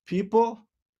people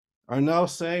are now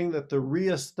saying that the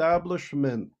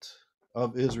reestablishment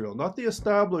of Israel, not the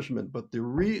establishment, but the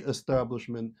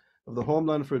reestablishment of the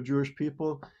homeland for Jewish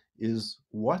people is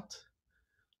what?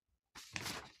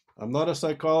 I'm not a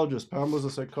psychologist, Pamela's a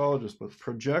psychologist, but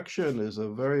projection is a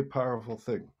very powerful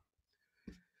thing.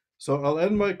 So I'll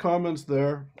end my comments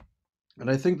there. And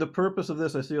I think the purpose of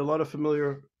this, I see a lot of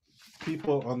familiar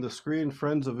people on the screen,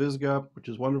 friends of ISGAP, which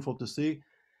is wonderful to see.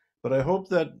 But I hope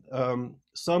that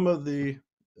some of the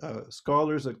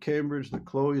scholars at Cambridge that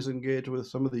Chloe's engaged with,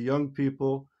 some of the young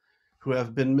people who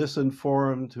have been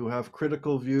misinformed, who have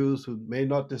critical views, who may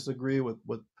not disagree with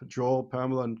what Joel,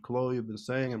 Pamela, and Chloe have been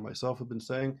saying, and myself have been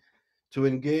saying, to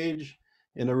engage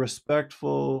in a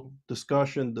respectful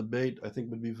discussion, debate, I think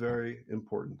would be very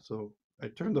important. So I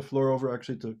turn the floor over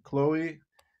actually to Chloe,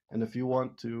 and if you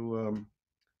want to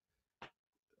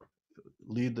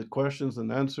lead the questions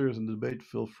and answers and debate,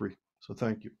 feel free. So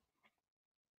thank you.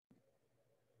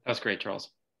 That's great, Charles.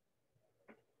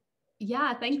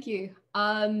 Yeah, thank you.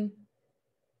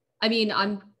 I mean,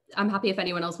 I'm happy if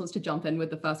anyone else wants to jump in with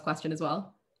the first question as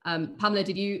well. Pamela,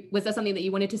 was there something that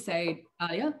you wanted to say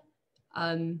earlier?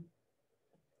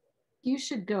 You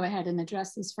should go ahead and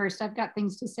address this first. I've got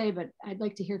things to say, but I'd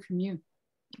like to hear from you.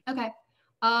 Okay.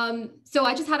 So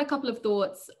I just had a couple of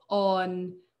thoughts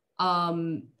on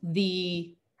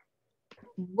the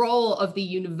role of the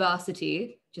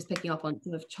university, just picking up on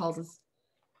some of Charles's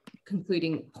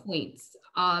concluding points,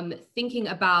 thinking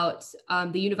about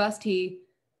the university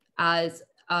as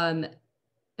a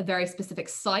very specific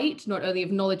site, not only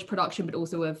of knowledge production, but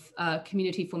also of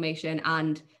community formation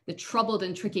and the troubled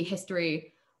and tricky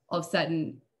history of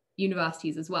certain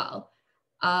universities as well.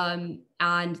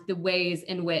 And the ways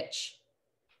in which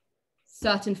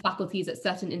certain faculties at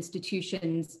certain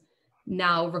institutions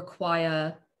now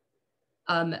require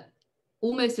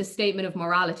almost a statement of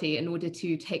morality in order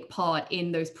to take part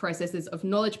in those processes of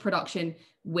knowledge production,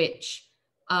 which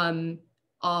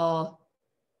are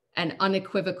an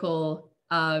unequivocal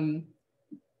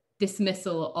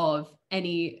dismissal of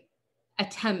any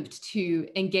attempt to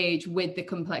engage with the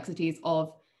complexities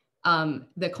of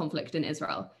the conflict in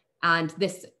Israel. And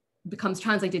this becomes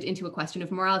translated into a question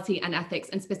of morality and ethics,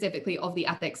 and specifically of the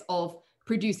ethics of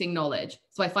producing knowledge.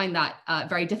 So I find that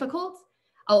very difficult.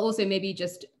 I'll also maybe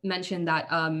just mention that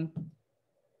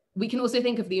we can also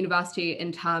think of the university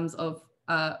in terms of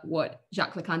what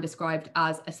Jacques Lacan described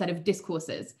as a set of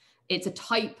discourses. It's a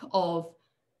type of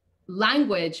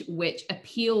language which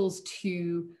appeals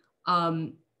to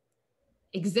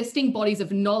existing bodies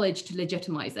of knowledge to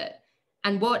legitimize it.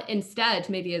 And what instead,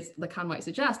 maybe as Lacan might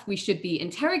suggest, we should be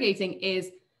interrogating is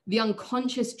the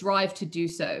unconscious drive to do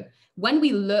so. When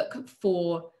we look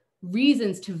for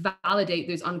reasons to validate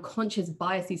those unconscious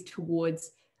biases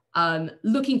towards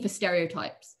looking for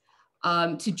stereotypes,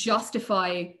 to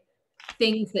justify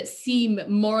things that seem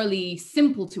morally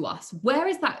simple to us, where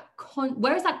is that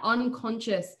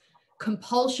unconscious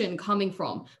compulsion coming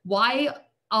from? Why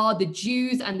are the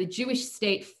Jews and the Jewish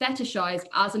state fetishized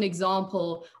as an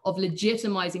example of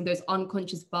legitimizing those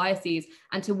unconscious biases?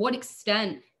 And to what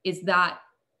extent is that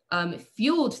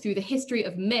fueled through the history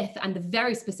of myth and the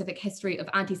very specific history of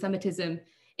anti-Semitism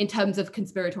in terms of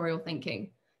conspiratorial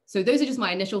thinking? So those are just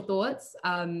my initial thoughts.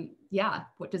 Yeah,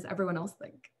 what does everyone else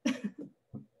think?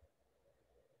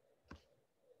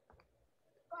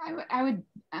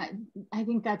 I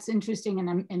think that's interesting,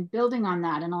 and building on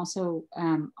that, and also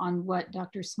on what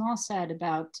Dr. Small said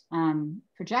about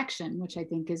projection, which I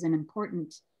think is an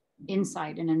important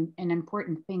insight and an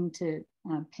important thing to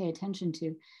pay attention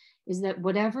to, is that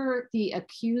whatever the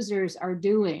accusers are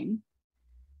doing,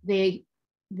 they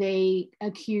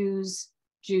accuse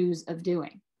Jews of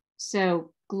doing.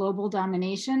 So global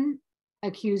domination,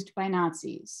 accused by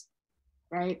Nazis,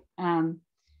 right?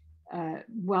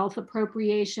 Wealth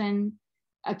appropriation,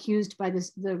 accused by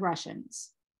the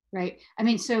Russians, right? I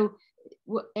mean, so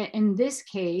in this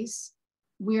case,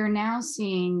 we are now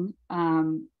seeing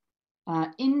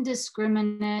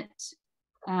indiscriminate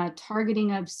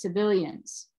targeting of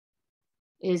civilians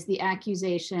is the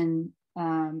accusation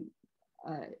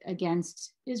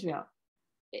against Israel.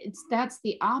 That's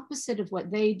the opposite of what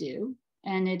they do,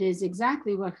 and it is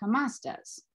exactly what Hamas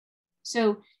does.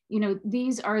 So,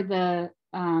 these are the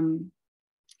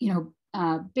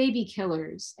baby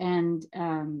killers, and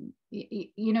I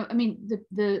mean,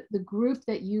 the group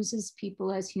that uses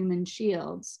people as human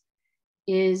shields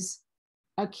is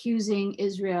accusing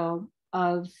Israel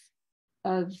of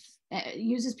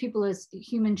uses people as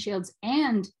human shields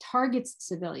and targets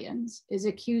civilians, is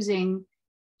accusing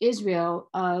Israel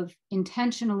of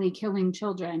intentionally killing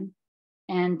children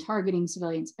and targeting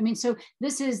civilians. I mean, so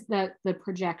this is the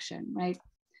projection, right?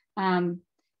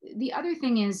 The other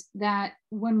thing is that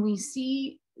when we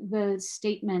see the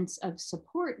statements of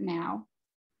support now,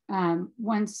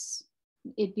 once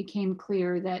it became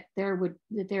clear that there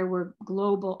were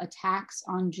global attacks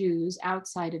on Jews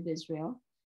outside of Israel,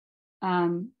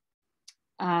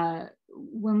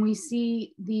 when we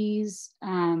see these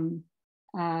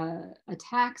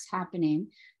attacks happening,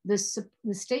 the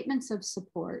statements of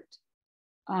support,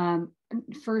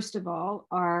 first of all,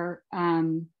 are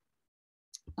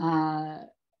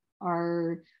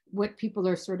what people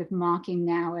are sort of mocking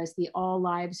now as the all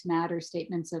lives matter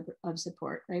statements of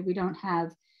support, right? We don't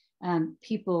have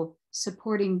people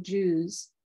supporting Jews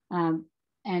and,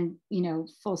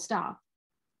 full stop.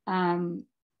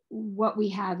 What we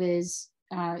have is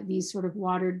these sort of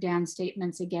watered down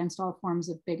statements against all forms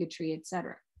of bigotry, et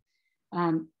cetera.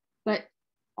 But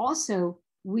also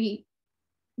we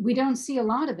don't see a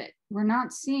lot of it. We're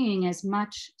not seeing as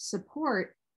much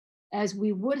support as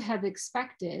we would have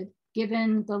expected,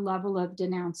 given the level of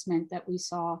denouncement that we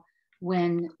saw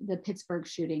when the Pittsburgh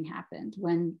shooting happened,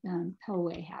 when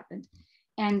Pelway happened.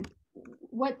 And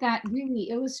what that really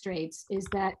illustrates is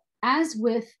that, as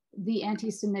with the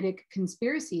anti-Semitic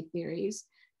conspiracy theories,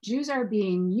 Jews are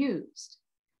being used.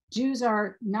 Jews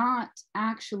are not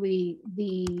actually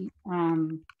the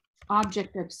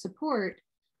object of support.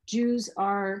 Jews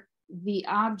are the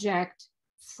object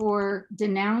for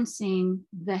denouncing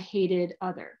the hated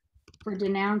other, for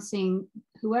denouncing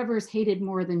whoever's hated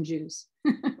more than Jews,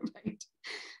 right?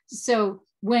 So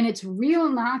when it's real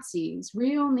Nazis,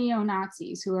 real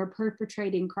neo-Nazis who are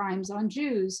perpetrating crimes on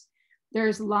Jews,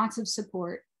 there's lots of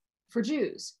support for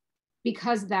Jews,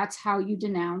 because that's how you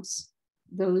denounce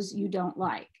those you don't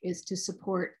like, is to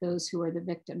support those who are the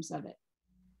victims of it.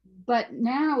 But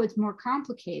now it's more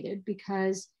complicated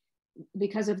because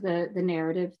of the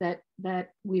narrative that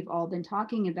we've all been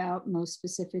talking about, most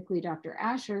specifically Dr.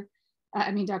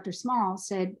 Small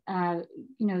said,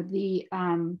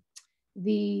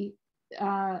 the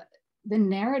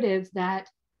narrative that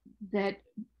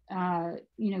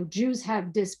Jews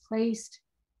have displaced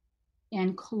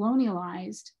and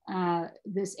colonialized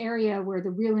this area where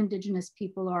the real indigenous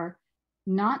people are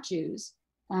not Jews.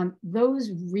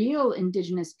 Those real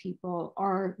indigenous people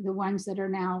are the ones that are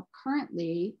now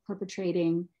currently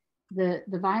perpetrating the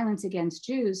violence against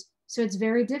Jews. So it's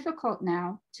very difficult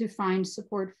now to find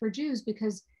support for Jews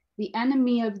because the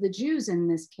enemy of the Jews in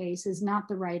this case is not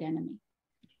the right enemy.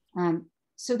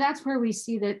 So that's where we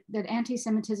see that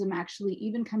anti-Semitism actually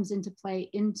even comes into play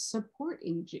in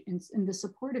supporting in the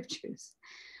support of Jews.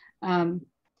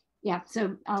 Yeah,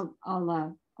 so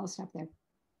I'll stop there.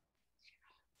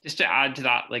 Just to add to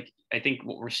that, like I think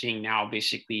what we're seeing now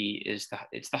basically is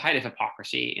it's the height of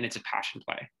hypocrisy, and it's a passion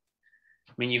play.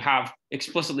 I mean, you have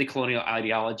explicitly colonial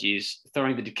ideologies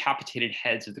throwing the decapitated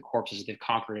heads of the corpses they've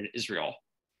conquered in Israel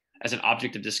as an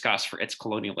object of disgust for its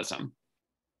colonialism,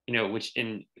 which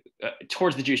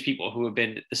towards the Jewish people who have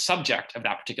been the subject of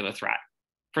that particular threat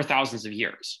for thousands of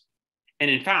years.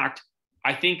 And in fact,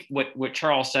 I think what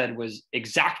Charles said was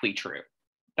exactly true,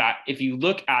 that if you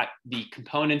look at the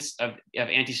components of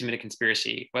anti-Semitic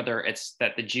conspiracy, whether it's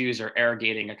that the Jews are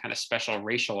arrogating a kind of special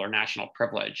racial or national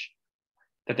privilege,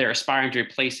 that they're aspiring to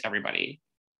replace everybody,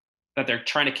 that they're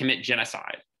trying to commit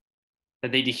genocide,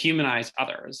 that they dehumanize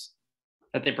others,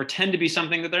 that they pretend to be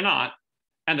something that they're not,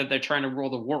 and that they're trying to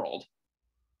rule the world.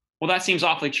 Well, that seems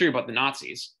awfully true about the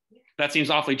Nazis. That seems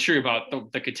awfully true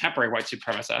about the contemporary white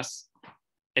supremacists.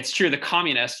 It's true of the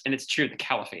communists, and it's true of the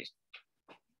caliphate.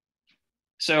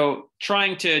 So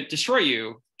trying to destroy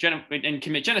you and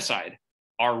commit genocide,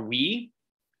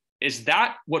 is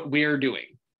that what we're doing?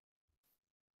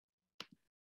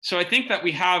 So I think that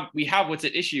we have what's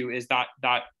at issue is that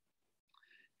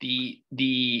the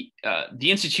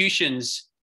institutions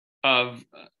of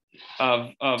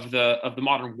the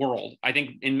modern world, I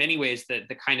think in many ways the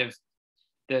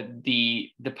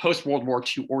post World War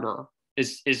II order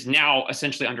is now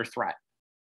essentially under threat.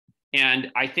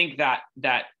 And I think that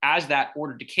as that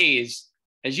order decays,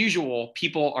 as usual,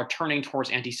 people are turning towards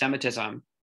anti-Semitism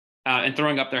and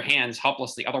throwing up their hands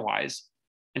helplessly otherwise,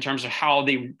 in terms of how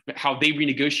they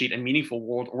renegotiate a meaningful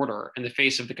world order in the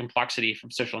face of the complexity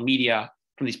from social media,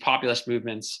 from these populist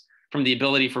movements, from the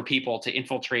ability for people to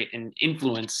infiltrate and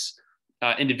influence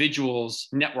individuals,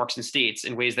 networks, and states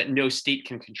in ways that no state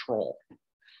can control.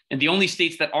 And the only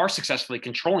states that are successfully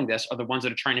controlling this are the ones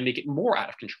that are trying to make it more out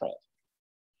of control.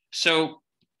 So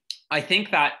I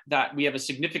think that we have a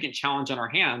significant challenge on our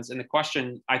hands. And the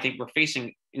question I think we're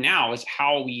facing now is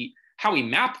how we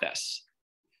map this.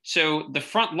 So the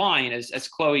front line, as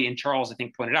Chloe and Charles, I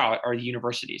think, pointed out, are the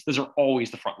universities. Those are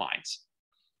always the front lines.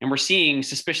 And we're seeing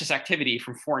suspicious activity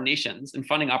from foreign nations and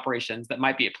funding operations that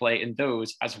might be at play in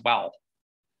those as well.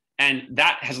 And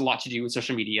that has a lot to do with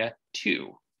social media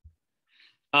too.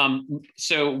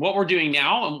 So what we're doing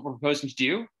now and what we're proposing to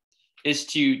do is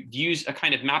to use a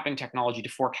kind of mapping technology to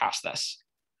forecast this.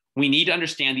 We need to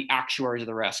understand the actuaries of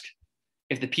the risk.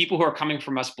 If the people who are coming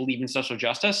from us believe in social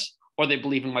justice or they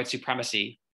believe in white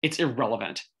supremacy, it's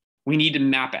irrelevant. We need to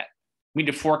map it. We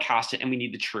need to forecast it, and we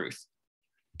need the truth.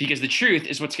 Because the truth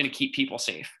is what's going to keep people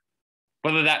safe.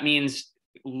 Whether that means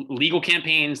legal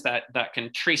campaigns that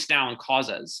can trace down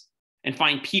causes and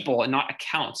find people and not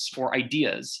accounts for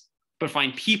ideas, but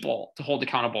find people to hold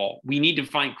accountable. We need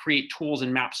to create tools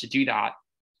and maps to do that.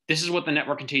 This is what the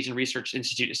Network Contagion Research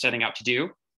Institute is setting out to do.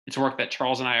 It's work that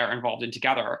Charles and I are involved in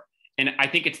together. And I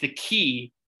think it's the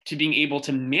key to being able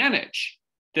to manage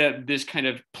this kind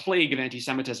of plague of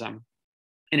anti-Semitism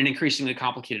in an increasingly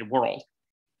complicated world.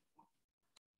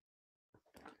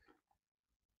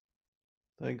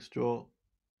 Thanks, Joel.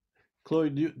 Chloe,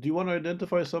 do you want to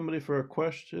identify somebody for a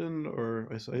question, or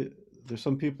there's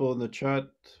some people in the chat?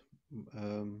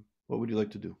 What would you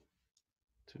like to do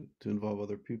to involve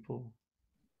other people?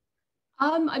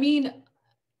 I mean,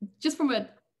 just from a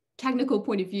technical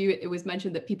point of view, it was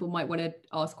mentioned that people might want to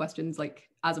ask questions like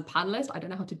as a panelist. I don't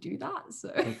know how to do that.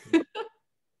 So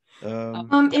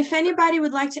Okay. If anybody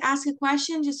would like to ask a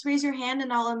question, just raise your hand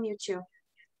and I'll unmute you.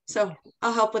 So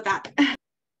I'll help with that.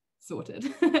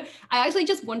 Sorted. I actually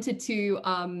just wanted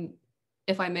to,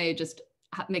 if I may, just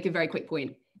make a very quick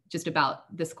point just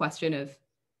about this question of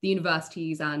the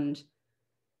universities and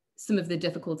some of the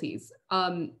difficulties.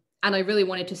 And I really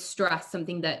wanted to stress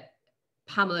something that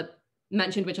Pamela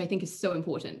mentioned, which I think is so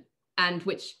important, and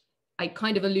which I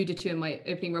kind of alluded to in my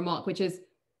opening remark, which is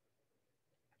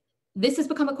this has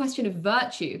become a question of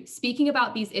virtue. Speaking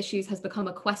about these issues has become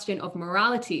a question of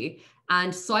morality,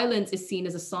 and silence is seen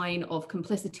as a sign of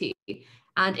complicity.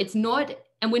 And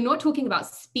we're not talking about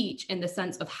speech in the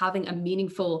sense of having a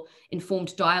meaningful,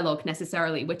 informed dialogue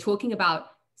necessarily. We're talking about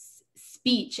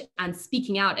speech and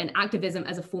speaking out and activism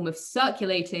as a form of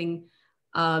circulating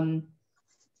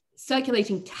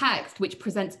text, which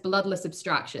presents bloodless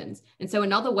abstractions. And so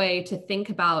another way to think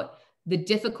about the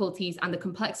difficulties and the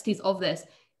complexities of this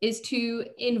is to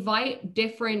invite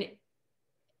different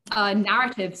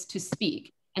narratives to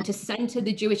speak and to center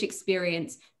the Jewish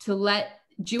experience, to let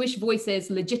Jewish voices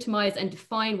legitimize and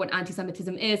define what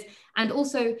anti-Semitism is, and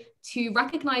also to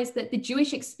recognize that the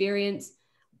Jewish experience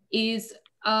is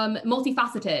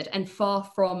multifaceted and far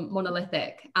from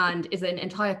monolithic, and is an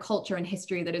entire culture and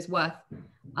history that is worth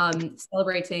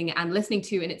celebrating and listening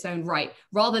to in its own right,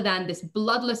 rather than this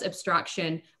bloodless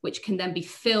abstraction, which can then be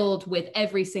filled with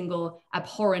every single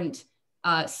abhorrent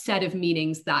set of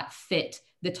meanings that fit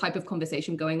the type of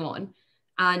conversation going on.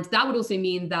 And that would also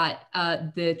mean that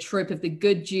the trope of the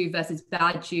good Jew versus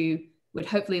bad Jew would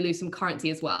hopefully lose some currency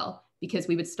as well, because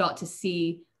we would start to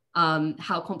see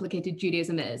how complicated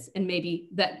Judaism is, and maybe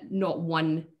that not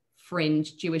one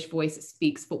fringe Jewish voice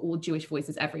speaks for all Jewish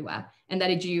voices everywhere, and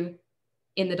that a Jew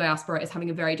in the diaspora is having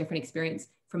a very different experience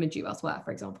from a Jew elsewhere,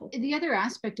 for example. The other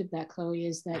aspect of that, Chloe,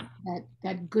 is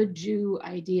that good Jew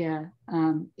idea,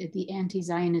 the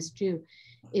anti-Zionist Jew,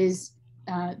 is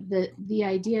the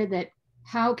idea that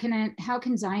how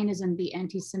can Zionism be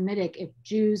anti-Semitic if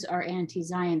Jews are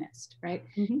anti-Zionist, right?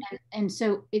 Mm-hmm. And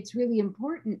so it's really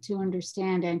important to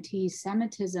understand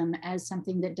anti-Semitism as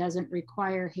something that doesn't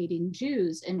require hating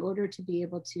Jews in order to be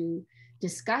able to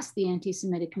discuss the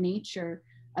anti-Semitic nature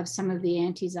of some of the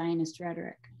anti-Zionist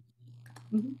rhetoric.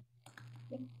 Mm-hmm.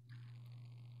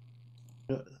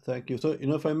 Yeah, thank you. So,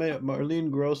 if I may, Marlene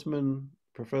Grossman,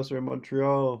 professor in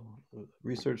Montreal,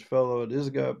 research fellow at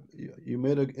ISGAP, you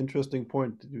made an interesting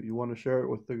point. You want to share it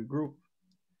with the group?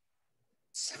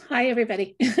 Hi,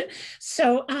 everybody.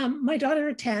 So my daughter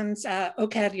attends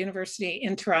OCAD University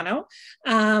in Toronto,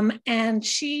 and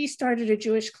she started a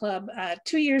Jewish club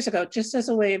 2 years ago, just as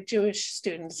a way of Jewish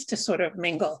students to sort of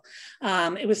mingle.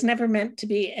 It was never meant to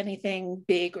be anything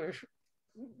big, or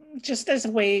just as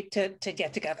a way to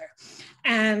get together.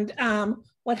 And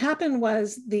what happened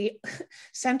was the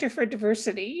Center for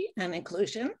Diversity and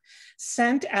Inclusion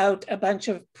sent out a bunch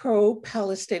of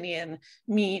pro-Palestinian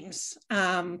memes.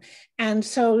 And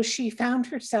so she found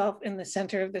herself in the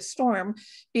center of the storm,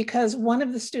 because one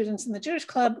of the students in the Jewish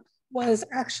club was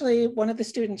actually one of the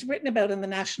students written about in the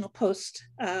National Post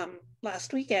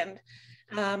last weekend.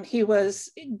 He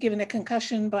was given a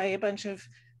concussion by a bunch of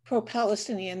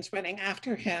pro-Palestinians running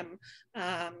after him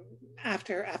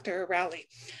after a rally.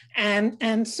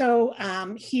 And so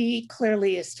he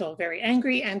clearly is still very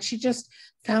angry, and she just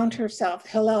found herself,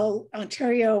 Hillel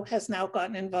Ontario has now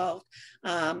gotten involved,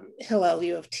 Hillel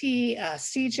U of T,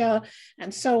 CEJA,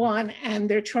 and so on, and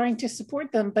they're trying to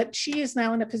support them, but she is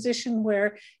now in a position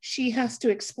where she has to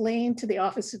explain to the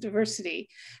Office of Diversity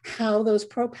how those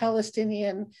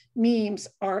pro-Palestinian memes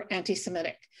are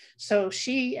anti-Semitic. So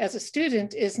she, as a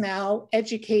student, is now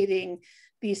educating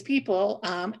these people.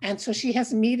 And so she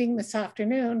has a meeting this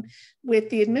afternoon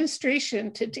with the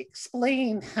administration to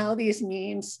explain how these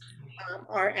memes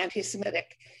are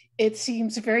anti-Semitic. It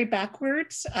seems very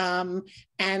backwards.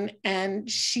 And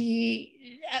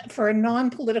she, for a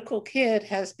non-political kid,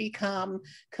 has become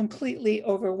completely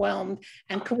overwhelmed,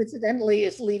 and coincidentally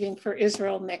is leaving for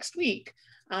Israel next week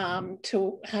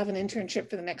to have an internship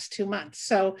for the next 2 months.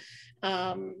 So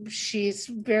she's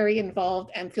very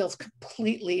involved and feels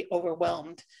completely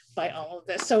overwhelmed by all of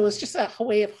this. So it was just a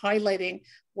way of highlighting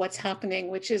what's happening,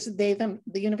 which is the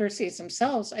universities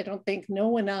themselves, I don't think,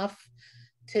 know enough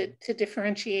to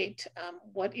differentiate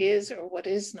what is or what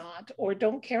is not, or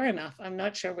don't care enough. I'm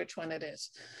not sure which one it is.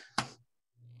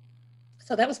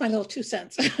 So that was my little 2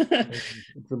 cents.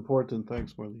 It's important.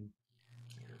 Thanks, Marlene.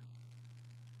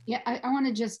 Yeah, I want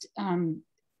to just,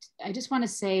 I just want to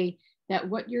say that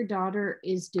what your daughter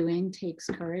is doing takes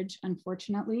courage,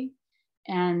 unfortunately.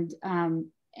 And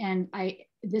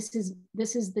this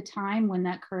is the time when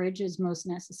that courage is most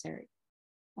necessary.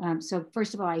 So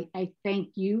first of all, I thank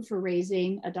you for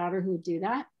raising a daughter who would do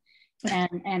that.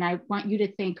 And I want you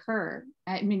to thank her.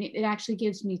 I mean, it actually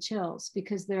gives me chills,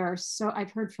 because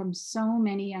I've heard from so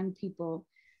many young people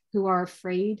who are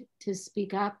afraid to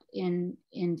speak up in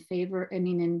favor,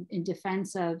 in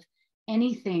defense of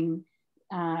anything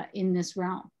in this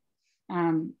realm,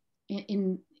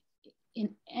 in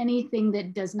anything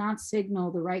that does not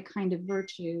signal the right kind of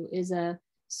virtue is a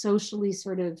socially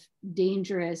sort of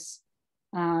dangerous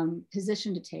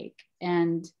position to take.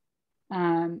 And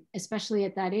especially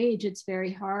at that age, it's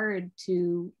very hard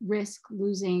to risk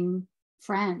losing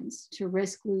friends, to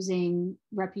risk losing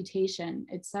reputation,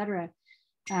 etc.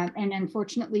 And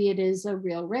unfortunately, it is a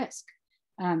real risk.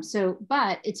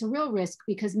 But it's a real risk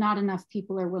because not enough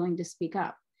people are willing to speak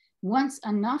up. Once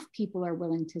enough people are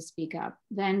willing to speak up,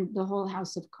 then the whole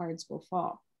house of cards will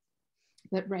fall.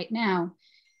 But right now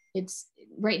is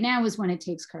when it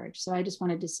takes courage. So I just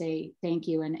wanted to say thank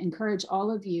you and encourage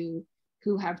all of you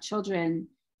who have children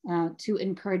to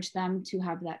encourage them to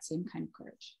have that same kind of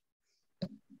courage.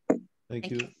 Thank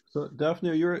you. So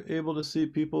Daphne, you're able to see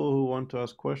people who want to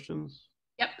ask questions?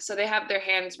 Yep, so they have their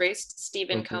hands raised.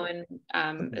 Stephen Okay. Cohen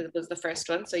was the first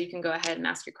one, so you can go ahead and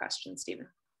ask your question, Stephen.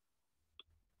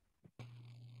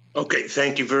 Okay,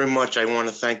 thank you very much. I want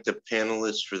to thank the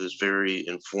panelists for this very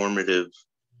informative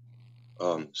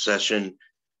session.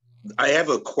 I have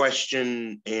a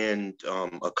question and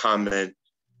a comment.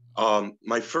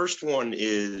 My first one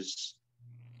is,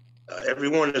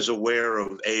 everyone is aware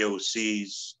of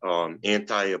AOC's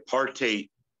anti-apartheid.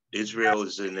 Israel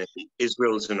is an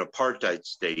apartheid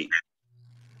state.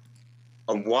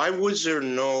 Why was there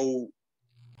no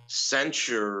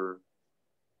censure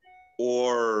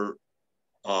or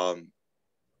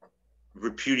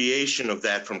repudiation of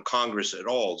that from Congress at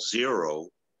all? Zero.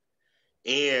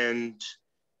 And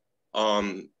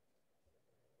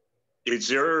is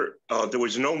there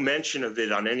was no mention of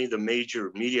it on any of the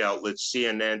major media outlets,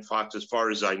 CNN, Fox, as far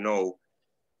as I know.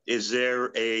 Is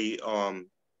there a,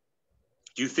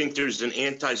 do you think there's an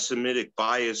anti-Semitic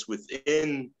bias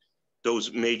within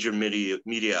those major media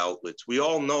outlets? We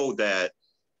all know that,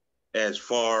 as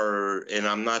far, and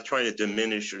I'm not trying to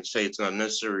diminish or say it's not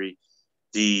necessary,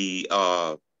 the,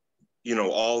 you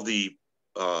know, all the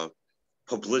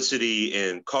publicity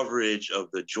and coverage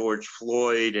of the George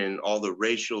Floyd and all the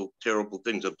racial terrible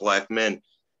things of Black men,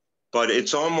 but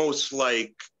it's almost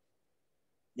like,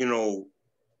 you know,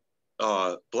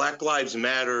 Black Lives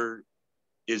Matter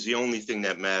is the only thing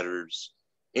that matters.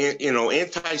 And, you know,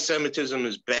 anti-Semitism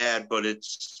is bad, but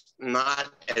it's not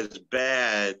as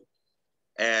bad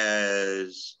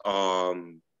as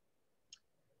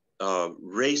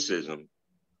racism.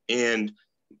 And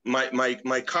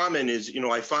my comment is, you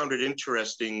know, I found it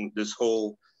interesting, this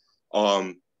whole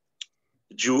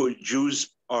Jews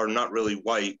are not really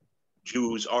white,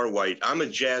 Jews are white. I'm a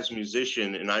jazz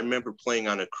musician, and I remember playing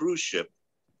on a cruise ship,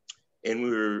 and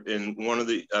we were in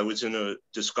I was in a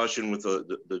discussion with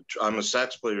I'm a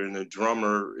sax player, and the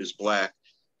drummer is Black.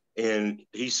 And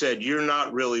he said, "You're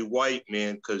not really white,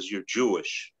 man, because you're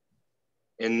Jewish."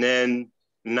 And then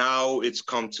now it's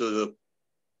come to the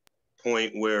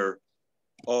point where,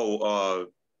 you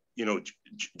know,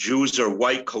 Jews are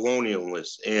white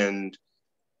colonialists. And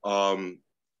and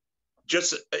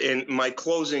my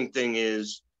closing thing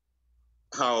is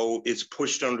how it's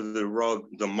pushed under the rug,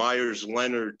 the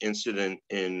Myers-Leonard incident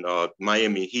in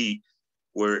Miami Heat,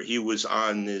 where he was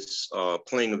on this,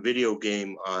 playing a video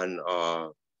game on,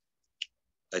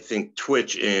 I think,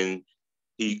 Twitch, and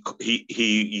he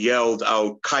yelled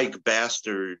out, "Kike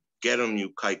bastard, get him,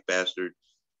 you kike bastard."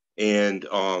 And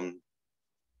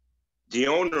the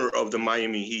owner of the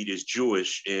Miami Heat is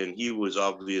Jewish, and he was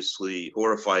obviously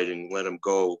horrified and let him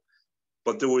go.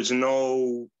 But there was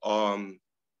no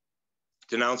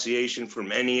denunciation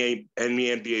from any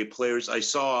NBA players I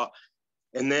saw.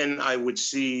 And then I would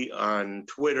see on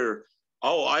Twitter,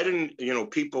 oh, I didn't, you know,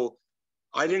 people,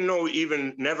 I didn't know,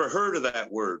 even never heard of that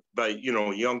word by, you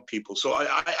know, young people. So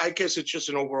I guess it's just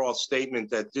an overall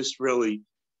statement that this really,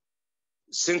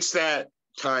 since that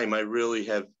time, I really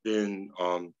have been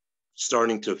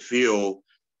starting to feel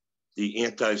the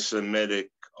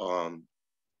anti-Semitic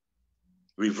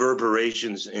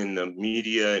reverberations in the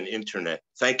media and internet.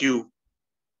 Thank you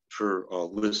for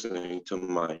listening to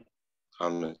my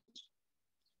comments.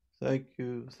 Thank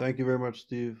you. Thank you very much,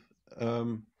 Steve.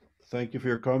 Thank you for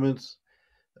your comments.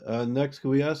 Next, can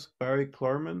we ask Barry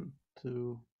Klarman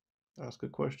to ask a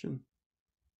question?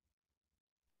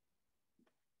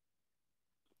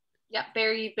 Yeah,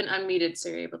 Barry, you've been unmuted, so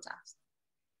you're able to ask.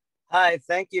 Hi,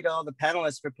 thank you to all the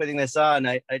panelists for putting this on.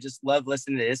 I just love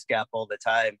listening to ISGAP all the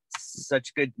time.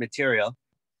 Such good material.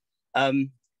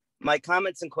 My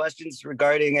comments and questions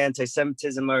regarding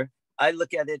anti-Semitism are, I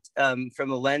look at it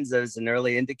from a lens as an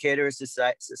early indicator of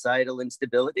societal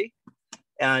instability.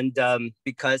 And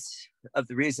because of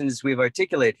the reasons we've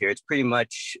articulated here, it's pretty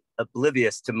much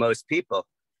oblivious to most people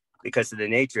because of the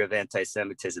nature of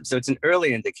anti-Semitism. So it's an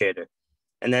early indicator.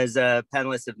 And as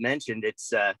panelists have mentioned,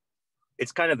 it's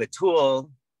kind of a tool,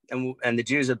 and the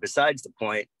Jews are besides the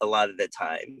point a lot of the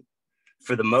time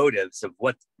for the motives of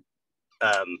what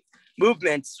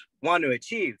movements want to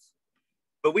achieve.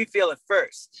 But we feel it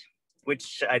first,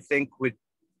 which I think would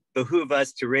behoove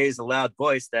us to raise a loud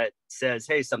voice that says,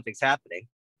 hey, something's happening.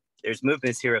 There's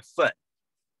movements here afoot.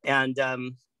 And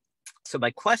so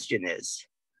my question is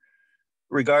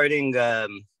regarding the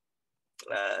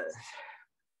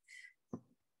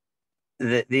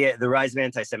rise of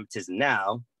anti-Semitism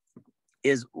now,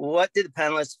 is what do the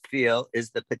panelists feel is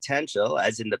the potential,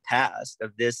 as in the past,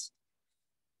 of this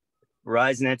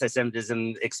rise in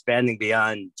anti-Semitism expanding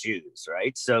beyond Jews,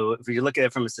 right? So if you look at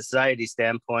it from a society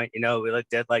standpoint, we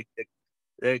looked at like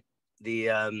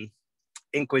the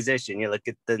Inquisition, you look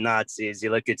at the Nazis, you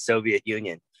look at Soviet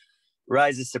Union.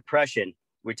 Rise of suppression,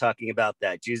 we're talking about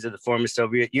that. Jews of the former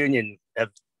Soviet Union have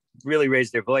really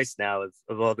raised their voice now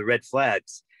of all the red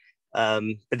flags,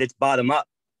 but it's bottom up.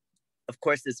 Of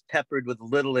course, it's peppered with a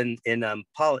little in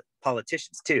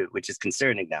politicians too, which is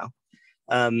concerning now.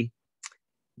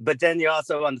 But then you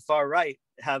also on the far right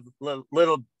have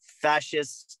little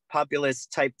fascist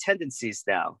populist type tendencies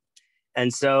now.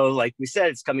 And so, like we said,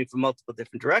 it's coming from multiple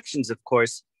different directions, of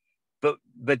course, but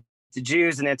the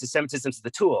Jews and anti-Semitism is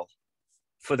the tool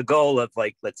for the goal of,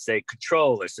 like, let's say,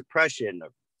 control or suppression or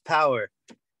power.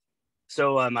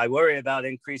 So I worry about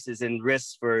increases in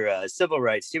risks for civil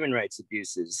rights, human rights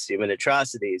abuses, human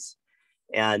atrocities,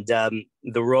 and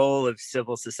the role of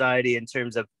civil society in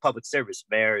terms of public service,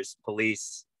 mayors,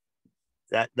 police,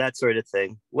 that sort of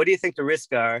thing. What do you think the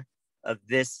risks are of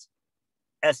this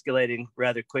escalating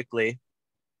rather quickly,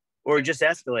 or just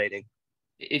escalating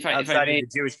outside of the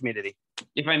Jewish community?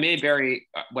 If I may, Barry,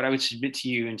 what I would submit to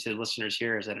you and to the listeners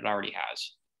here is that it already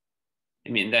has. I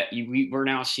mean, we're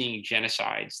now seeing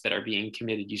genocides that are being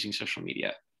committed using social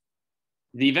media.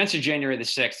 The events of January the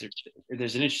 6th,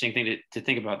 there's an interesting thing to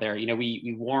think about there.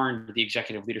 We warned the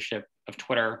executive leadership of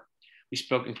Twitter. We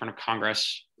spoke in front of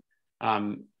Congress.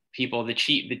 People, the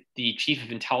chief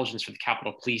of intelligence for the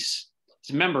Capitol Police is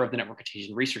a member of the Network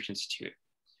Contagion Research Institute.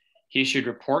 He issued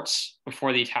reports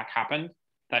before the attack happened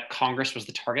that Congress was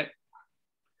the target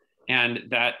and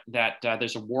that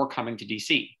there's a war coming to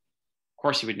DC. Of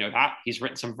course, he would know that. He's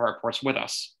written some of our reports with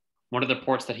us. One of the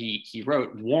reports that he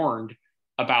wrote warned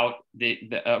about the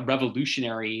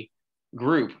revolutionary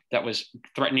group that was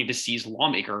threatening to seize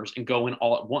lawmakers and go in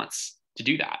all at once to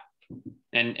do that.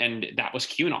 And that was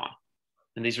QAnon.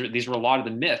 And these were a lot of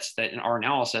the myths that in our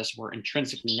analysis were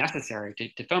intrinsically necessary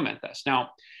to foment this.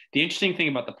 Now, the interesting thing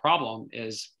about the problem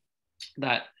is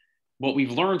that what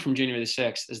we've learned from January the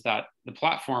 6th is that the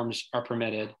platforms are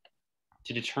permitted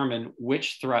to determine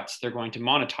which threats they're going to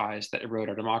monetize that erode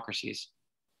our democracies.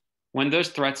 When those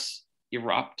threats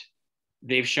erupt,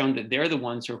 they've shown that they're the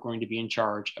ones who are going to be in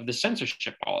charge of the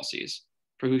censorship policies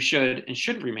for who should and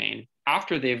shouldn't remain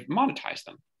after they've monetized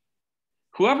them.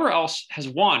 Whoever else has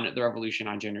won the revolution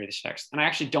on January the 6th, and I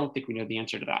actually don't think we know the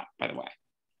answer to that, by the way,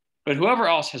 but whoever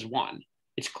else has won,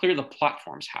 it's clear the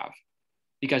platforms have,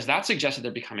 because that suggests that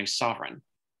they're becoming sovereign.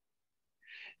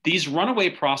 These runaway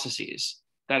processes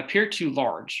that appear too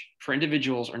large for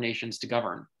individuals or nations to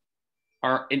govern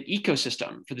are an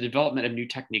ecosystem for the development of new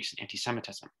techniques in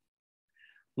anti-Semitism.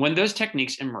 When those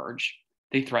techniques emerge,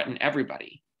 they threaten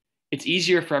everybody. It's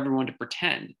easier for everyone to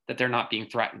pretend that they're not being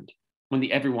threatened when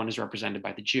the everyone is represented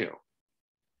by the Jew.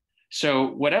 So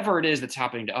whatever it is that's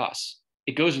happening to us,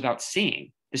 it goes without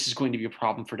saying this is going to be a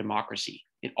problem for democracy.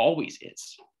 It always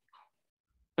is.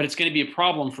 But it's going to be a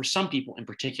problem for some people in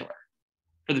particular.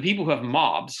 For the people who have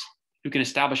mobs, who can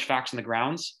establish facts on the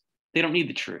grounds, they don't need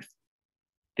the truth.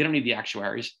 They don't need the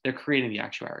actuaries. They're creating the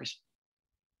actuaries.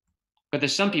 But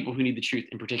there's some people who need the truth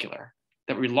in particular,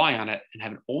 that rely on it and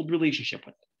have an old relationship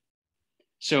with it.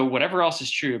 So whatever else is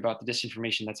true about the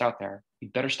disinformation that's out there, we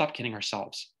better stop kidding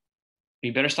ourselves. We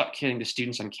better stop kidding the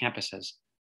students on campuses.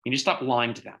 We need to stop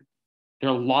lying to them.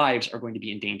 Their lives are going to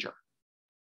be in danger.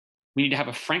 We need to have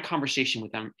a frank conversation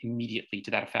with them immediately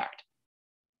to that effect.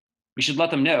 We should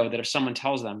let them know that if someone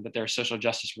tells them that they're a social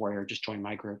justice warrior, just join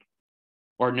my group,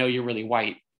 or no, you're really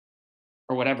white,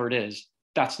 or whatever it is,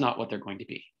 that's not what they're going to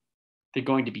be. They're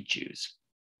going to be Jews.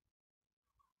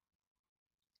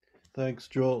 Thanks,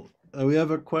 Joel. We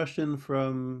have a question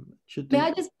from Chiti. May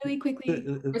I just really quickly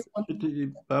respond?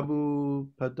 Chiti Babu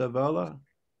Padavala. I'm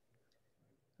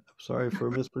sorry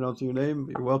for mispronouncing your name.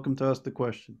 You're welcome to ask the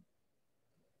question.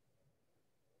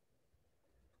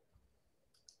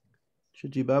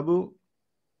 Chiti Babu.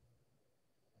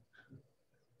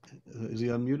 Is he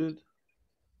unmuted?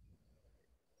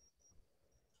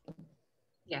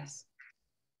 Yes.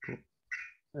 Cool.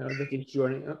 I don't think he's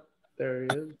joining up. There he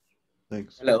is.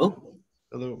 Thanks. Hello.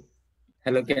 Hello.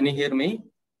 Hello, can you hear me?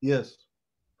 Yes.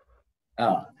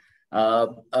 So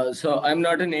I'm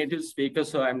not a native speaker,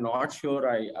 so I'm not sure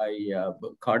I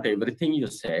caught everything you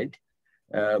said.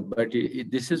 But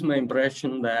this is my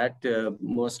impression that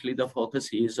mostly the focus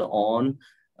is on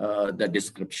the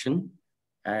description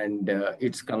and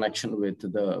its connection with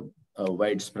the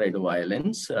widespread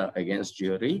violence against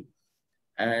Jewry,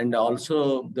 and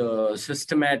also the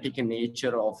systematic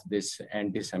nature of this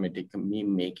anti-Semitic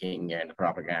meme making and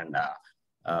propaganda,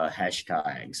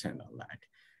 hashtags and all that.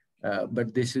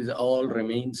 But this is all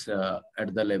remains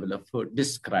at the level of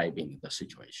describing the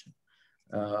situation.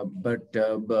 But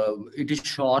it is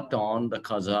short on the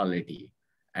causality,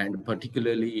 and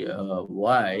particularly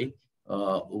why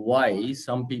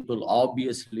some people,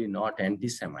 obviously not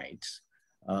anti-Semites,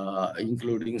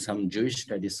 including some Jewish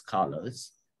studies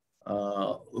scholars,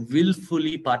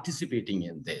 willfully participating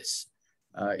in this.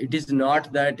 It is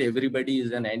not that everybody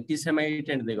is an anti-Semite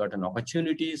and they got an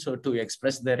opportunity so to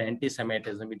express their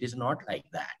anti-Semitism. It is not like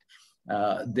that.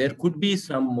 There could be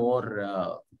some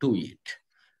more to it.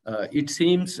 It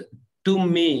seems to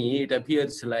me, it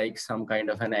appears like some kind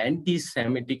of an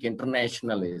anti-Semitic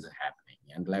international is happening,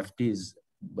 and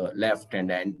left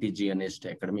and anti-Zionist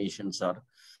academicians are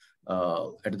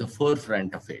at the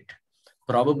forefront of it.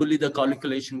 Probably the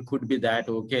calculation could be that,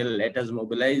 okay, let us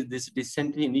mobilize this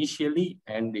dissent initially,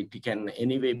 and it can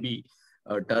anyway be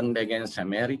turned against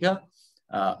America,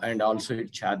 and also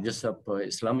it charges up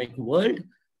Islamic world.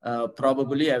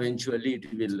 Probably eventually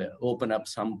it will open up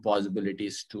some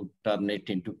possibilities to turn it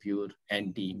into pure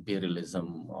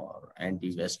anti-imperialism or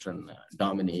anti-Western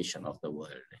domination of the world.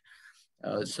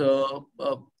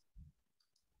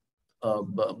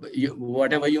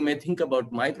 Whatever you may think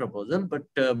about my proposal, but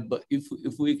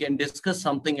if we can discuss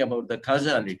something about the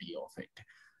causality of it,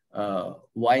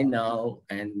 why now,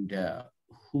 and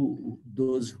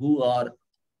those who are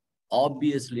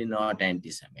obviously not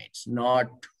anti-Semites, not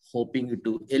hoping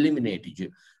to eliminate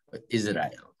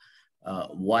Israel,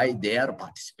 why they are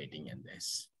participating in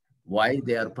this, why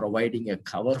they are providing a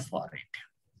cover for it.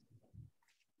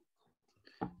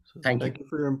 Thank you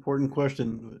for your important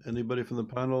question. Anybody from the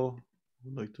panel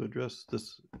would like to address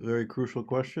this very crucial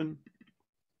question?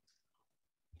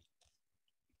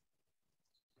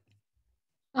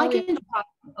 I can try.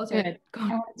 Oh, sorry. I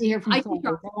wanted to hear from Chloe.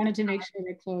 I wanted to make sure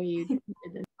that Chloe, you did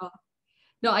this.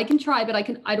 No, I can try, but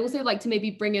I'd also like to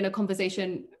maybe bring in a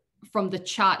conversation from the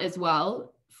chat as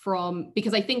well,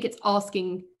 because I think it's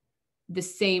asking the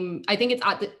same, I think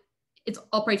it's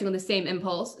operating on the same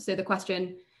impulse. So the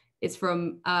question is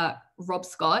from Rob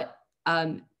Scott,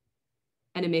 an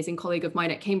amazing colleague of mine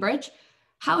at Cambridge.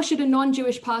 How should a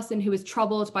non-Jewish person who is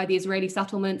troubled by the Israeli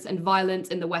settlements and violence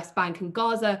in the West Bank and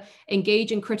Gaza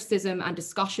engage in criticism and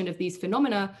discussion of these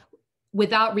phenomena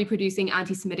without reproducing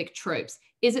anti-Semitic tropes?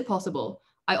 Is it possible?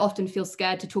 I often feel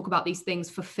scared to talk about these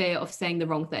things for fear of saying the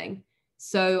wrong thing.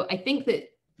 So I think that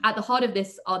at the heart of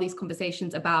this are these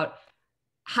conversations about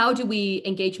how do we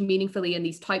engage meaningfully in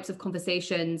these types of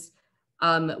conversations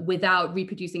without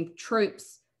reproducing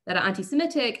tropes that are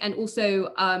anti-Semitic, and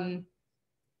also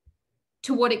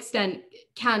to what extent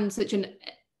can such an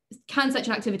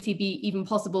activity be even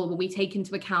possible when we take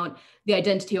into account the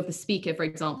identity of the speaker, for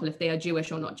example, if they are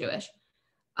Jewish or not Jewish?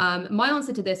 My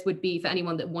answer to this would be, for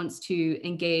anyone that wants to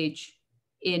engage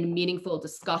in meaningful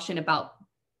discussion about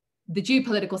the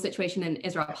geopolitical situation in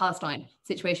Israel-Palestine,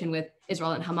 situation with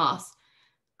Israel and Hamas,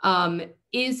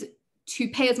 is to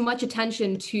pay as much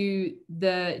attention to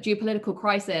the geopolitical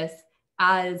crisis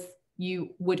as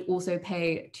you would also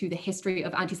pay to the history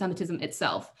of anti-Semitism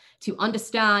itself, to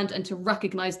understand and to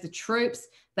recognize the tropes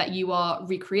that you are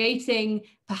recreating,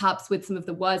 perhaps with some of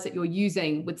the words that you're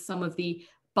using, with some of the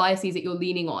biases that you're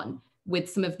leaning on, with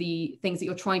some of the things that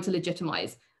you're trying to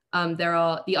legitimize.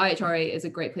 The IHRA is a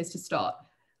great place to start.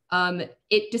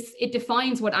 It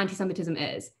defines what anti-Semitism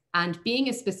is, and being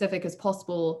as specific as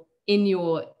possible in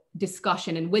your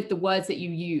discussion and with the words that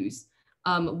you use,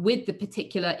 with the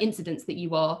particular incidents that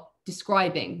you are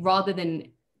describing, rather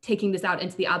than taking this out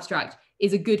into the abstract,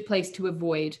 is a good place to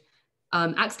avoid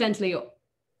accidentally,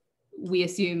 we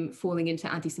assume, falling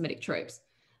into anti-Semitic tropes.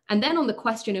 And then on the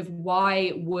question of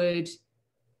why would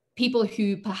people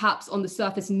who perhaps on the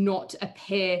surface not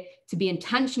appear to be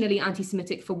intentionally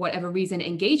anti-Semitic for whatever reason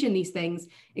engage in these things,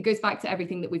 it goes back to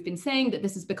everything that we've been saying, that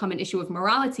this has become an issue of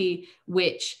morality,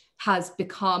 which has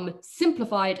become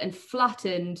simplified and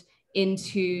flattened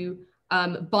into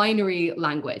binary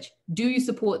language. Do you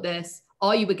support this?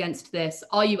 Are you against this?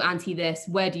 Are you anti this?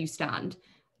 Where do you stand?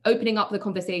 Opening up the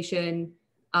conversation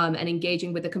and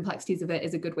engaging with the complexities of it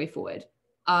is a good way forward.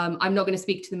 I'm not going to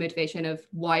speak to the motivation of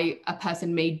why a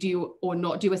person may do or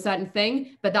not do a certain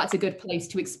thing, but that's a good place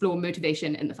to explore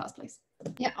motivation in the first place.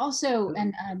 Yeah, also,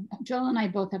 and Joel and I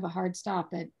both have a hard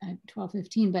stop at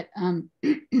 12:15, but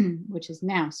which is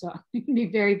now, so I can be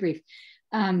very brief.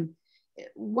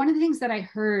 One of the things that I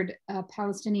heard a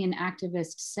Palestinian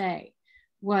activist say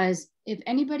was, if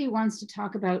anybody wants to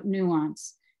talk about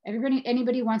nuance,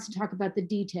 anybody wants to talk about the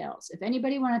details, if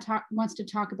anybody wants to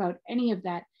talk about any of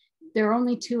that, there are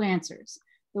only two answers.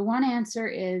 The one answer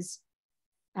is,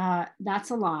 that's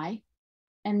a lie.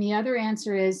 And the other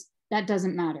answer is, that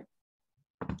doesn't matter.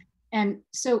 And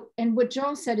what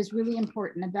Joel said is really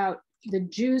important about the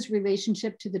Jews'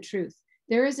 relationship to the truth.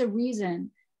 There is a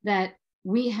reason that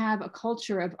we have a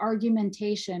culture of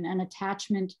argumentation and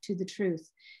attachment to the truth.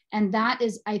 And that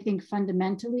is, I think,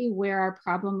 fundamentally where our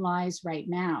problem lies right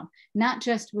now, not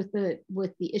just with the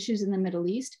issues in the Middle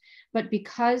East, but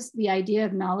because the idea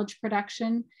of knowledge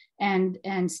production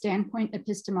and standpoint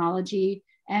epistemology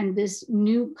and this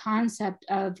new concept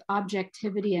of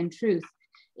objectivity and truth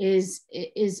is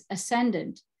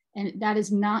ascendant. And that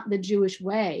is not the Jewish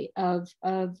way of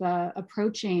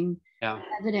approaching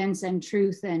evidence and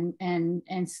truth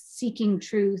and seeking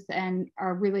truth and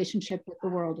our relationship with the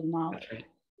world and knowledge. That's right.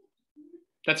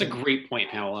 That's a great point,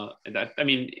 Pamela. I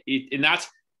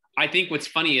think what's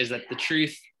funny is that the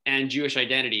truth and Jewish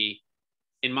identity,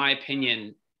 in my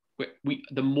opinion,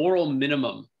 the moral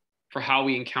minimum for how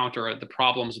we encounter the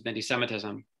problems with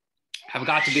anti-Semitism have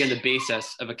got to be on the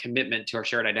basis of a commitment to our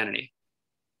shared identity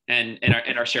and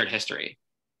our shared history.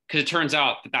 Because it turns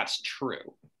out that that's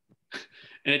true.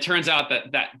 And it turns out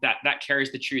that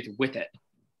carries the truth with it.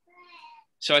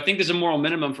 So I think there's a moral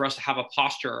minimum for us to have a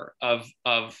posture of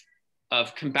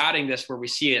combating this, where we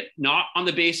see it not on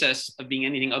the basis of being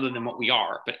anything other than what we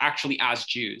are, but actually as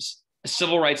Jews, a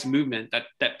civil rights movement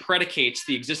that predicates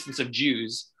the existence of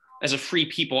Jews as a free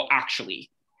people actually.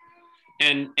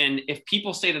 And if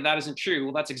people say that isn't true,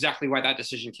 well, that's exactly why that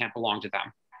decision can't belong to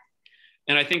them.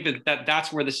 And I think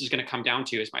that's where this is going to come down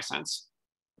to, is my sense.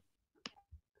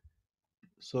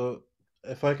 So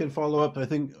if I can follow up, I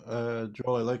think,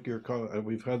 Joel, I like your comment.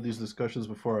 We've had these discussions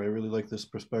before. I really like this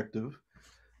perspective.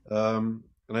 And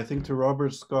I think to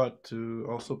Robert Scott, to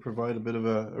also provide a bit of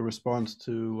a response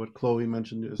to what Chloe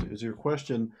mentioned is your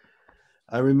question.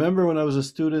 I remember when I was a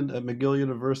student at McGill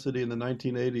University in the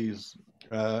 1980s,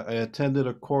 I attended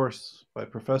a course by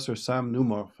Professor Sam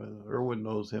Newmoff. Erwin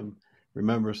knows him,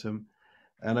 remembers him.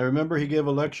 And I remember he gave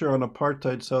a lecture on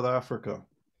apartheid South Africa.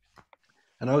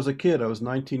 And I was a kid, I was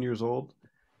 19 years old.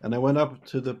 And I went up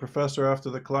to the professor after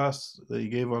the class that he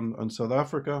gave on South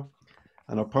Africa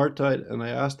and apartheid. And I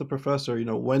asked the professor,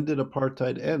 when did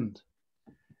apartheid end?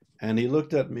 And he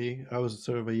looked at me, I was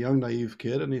sort of a young, naive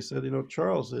kid, and he said,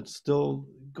 Charles, it's still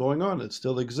going on, it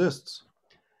still exists.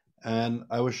 And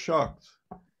I was shocked.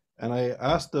 And I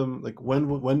asked him,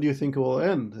 when do you think it will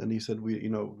end? And he said, we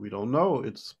don't know,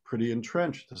 it's pretty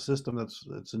entrenched, a system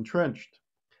that's entrenched.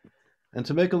 And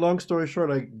to make a long story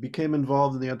short, I became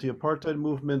involved in the anti-apartheid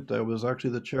movement. I was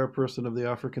actually the chairperson of the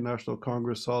African National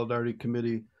Congress Solidarity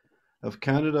Committee of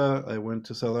Canada. I went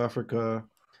to South Africa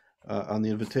on the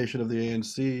invitation of the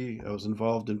ANC. I was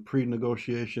involved in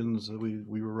pre-negotiations.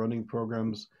 We were running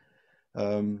programs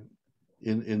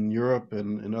in Europe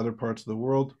and in other parts of the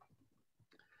world.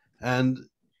 And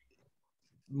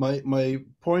my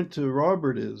point to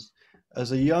Robert is,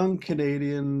 as a young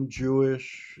Canadian,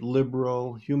 Jewish,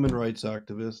 liberal, human rights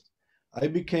activist, I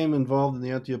became involved in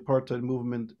the anti-apartheid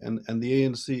movement and the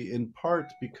ANC in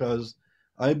part because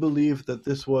I believed that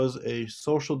this was a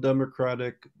social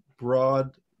democratic,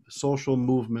 broad social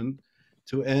movement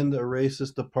to end a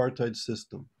racist apartheid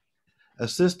system. A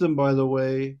system, by the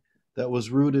way, that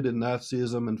was rooted in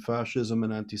Nazism and fascism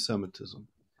and anti-Semitism.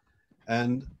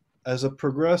 And as a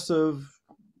progressive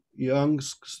young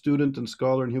student and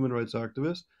scholar and human rights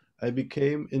activist, I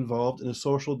became involved in a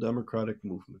social democratic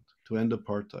movement to end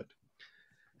apartheid.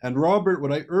 And Robert,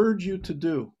 what I urge you to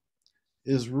do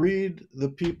is read the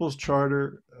People's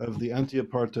Charter of the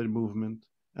anti-apartheid movement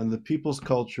and the people's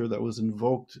culture that was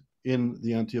invoked in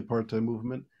the anti-apartheid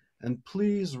movement. And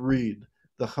please read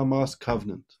the Hamas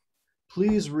Covenant.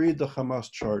 Please read the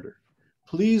Hamas Charter.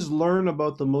 Please learn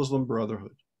about the Muslim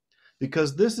Brotherhood,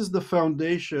 because this is the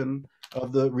foundation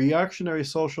of the reactionary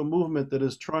social movement that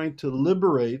is trying to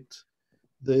liberate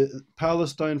the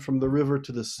Palestine from the river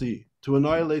to the sea, to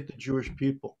annihilate the Jewish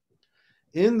people.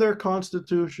 In their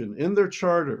constitution, in their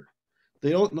charter,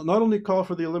 they not only call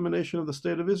for the elimination of the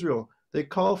state of Israel, they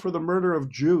call for the murder of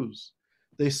Jews.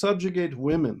 They subjugate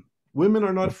women. Women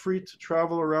are not free to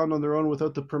travel around on their own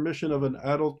without the permission of an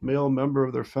adult male member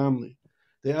of their family.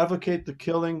 They advocate the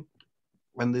killing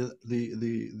and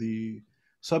the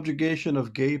subjugation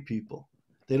of gay people.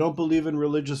 They don't believe in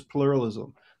religious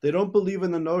pluralism. They don't believe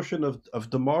in the notion of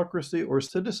democracy or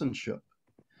citizenship.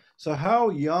 So how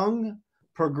young,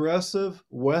 progressive,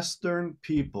 Western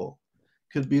people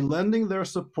could be lending their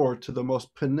support to the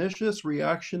most pernicious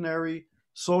reactionary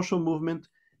social movement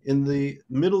in the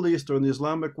Middle East or in the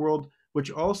Islamic world,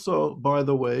 which also, by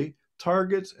the way,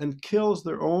 targets and kills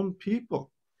their own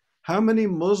people. How many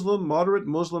Muslim, moderate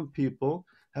Muslim people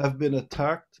have been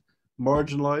attacked,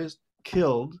 marginalized,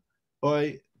 killed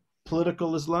by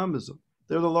political Islamism?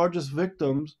 They're the largest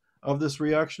victims of this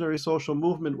reactionary social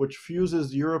movement, which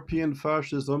fuses European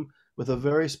fascism with a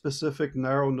very specific,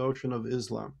 narrow notion of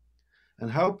Islam.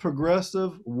 And how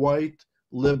progressive white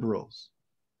liberals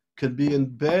could be in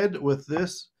bed with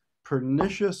this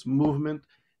pernicious movement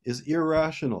is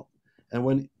irrational. And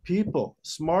when people,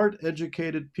 smart,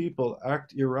 educated people,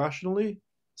 act irrationally,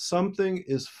 something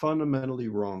is fundamentally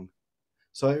wrong.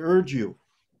 So I urge you,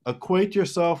 acquaint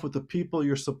yourself with the people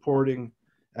you're supporting,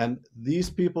 and these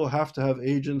people have to have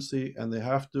agency and they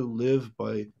have to live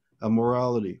by a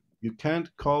morality. You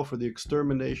can't call for the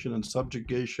extermination and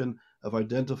subjugation of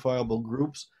identifiable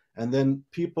groups and then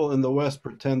people in the West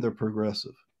pretend they're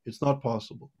progressive. It's not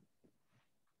possible.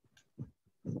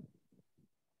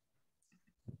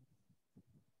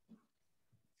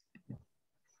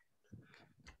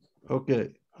 Okay,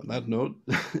 on that note,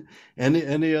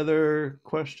 any other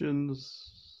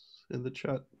questions in the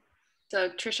chat? So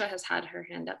Trisha has had her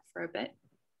hand up for a bit.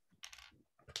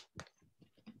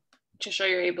 Trisha,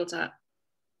 you're able to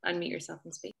unmute yourself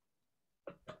and speak.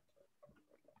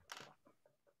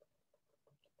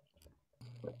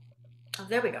 Oh,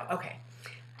 there we go. Okay.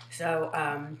 So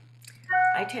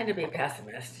I tend to be a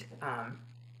pessimist.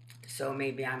 So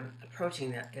maybe I'm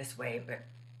approaching it this way, but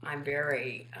I'm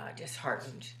very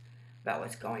disheartened about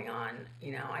what's going on.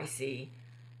 You know, I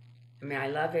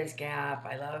love ISGAP.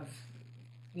 I love,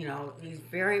 you know, these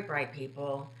very bright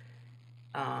people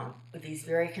with these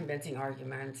very convincing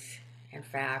arguments and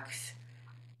facts,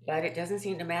 but it doesn't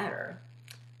seem to matter.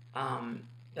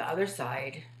 The other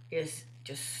side is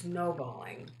just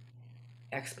snowballing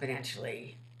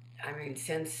exponentially. I mean,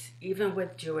 since even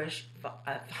with Jewish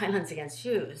violence against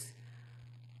Jews,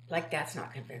 like that's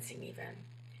not convincing even.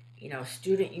 You know,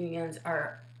 student unions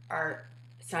are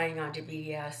signing on to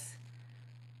BDS.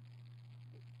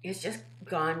 It's just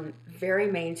gone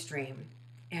very mainstream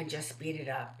and just speeded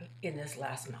up in this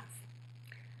last month.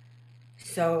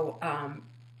 So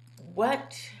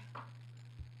what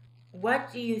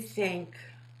do you think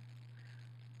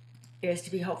is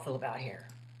to be hopeful about here?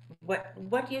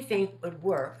 What do you think would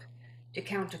work to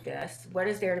counter this? What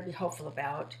is there to be hopeful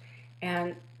about?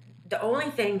 And the only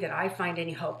thing that I find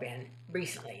any hope in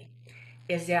recently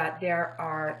is that there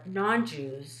are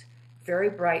non-Jews, very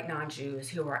bright non-Jews,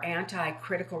 who are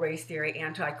anti-critical race theory,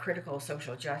 anti-critical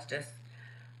social justice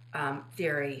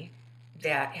theory,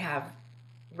 that have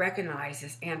recognized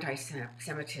this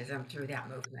anti-Semitism through that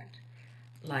movement.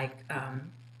 Like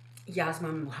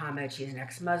Yasmin Muhammad, she's an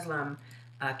ex-Muslim,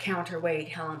 Counterweight,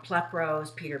 Helen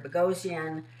Pluckrose, Peter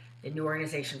Boghossian, the new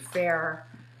organization FAIR,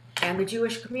 and the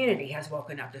Jewish community has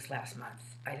woken up this last month.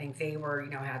 I think they were, you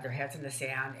know, had their heads in the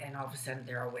sand, and all of a sudden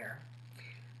they're aware.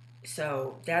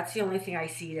 So that's the only thing I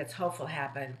see that's hopeful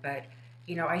happen. But,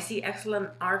 you know, I see excellent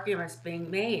arguments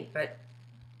being made, but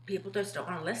people just don't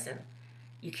want to listen.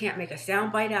 You can't make a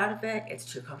soundbite out of it. It's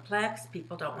too complex.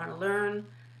 People don't want to learn.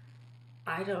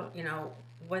 I don't, you know,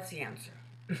 what's the answer?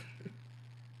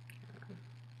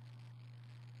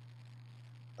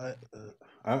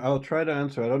 I'll try to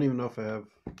answer. I don't even know if I have,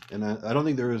 and I don't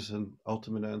think there is an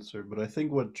ultimate answer, but I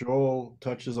think what Joel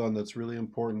touches on that's really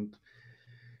important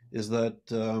is that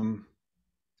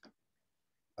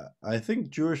I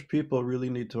think Jewish people really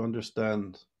need to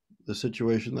understand the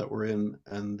situation that we're in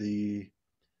and the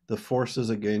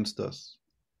forces against us.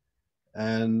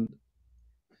 And,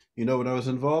 you know, when I was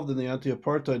involved in the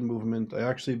anti-apartheid movement, I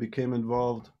actually became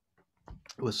involved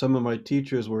with some of my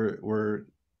teachers were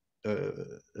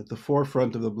at the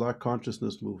forefront of the Black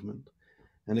consciousness movement.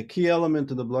 And a key element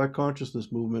in the Black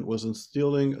consciousness movement was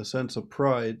instilling a sense of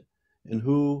pride in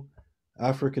who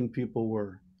African people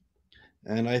were.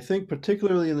 And I think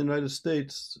particularly in the United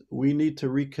States, we need to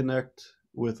reconnect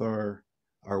with our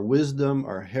wisdom,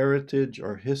 our heritage,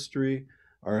 our history,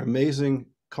 our amazing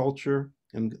culture,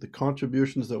 and the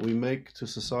contributions that we make to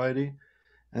society,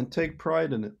 and take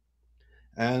pride in it.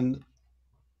 And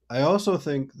I also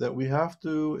think that we have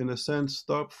to, in a sense,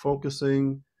 stop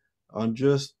focusing on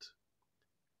just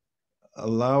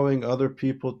allowing other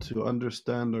people to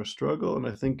understand our struggle. And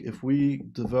I think if we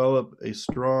develop a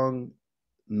strong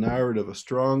narrative, a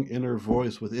strong inner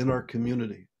voice within our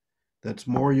community that's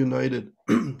more united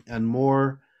and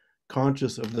more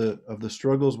conscious of the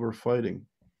struggles we're fighting,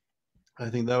 I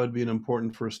think that would be an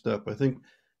important first step. I think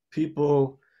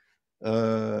people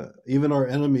even our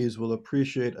enemies will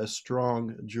appreciate a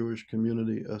strong Jewish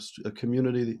community, a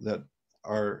community that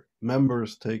our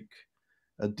members take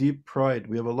a deep pride.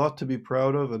 We have a lot to be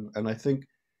proud of, and I think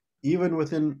even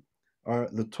within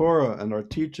the Torah and our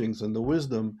teachings and the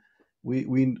wisdom,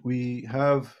 we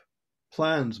have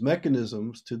plans,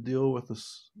 mechanisms to deal with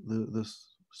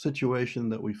this situation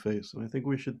that we face, and I think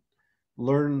we should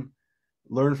learn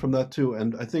from that too.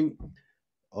 And I think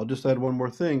I'll just add one more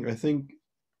thing. I think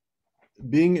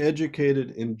being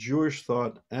educated in Jewish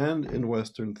thought and in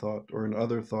Western thought or in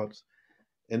other thoughts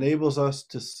enables us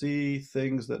to see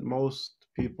things that most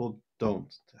people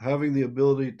don't. Having the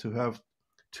ability to have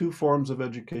two forms of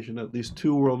education, at least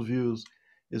two worldviews,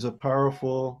 is a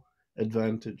powerful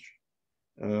advantage.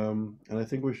 And I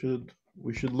think we should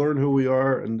learn who we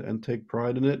are and take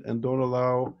pride in it, and don't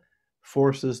allow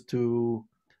forces to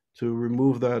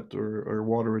remove that or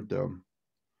water it down.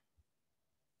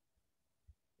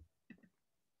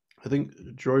 I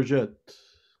think Georgette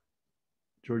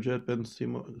Ben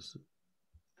Simon.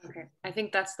 Okay, I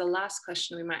think that's the last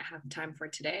question we might have time for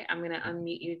today. I'm going to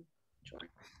unmute you,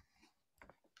 George.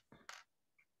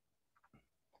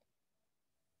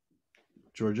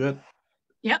 Georgette?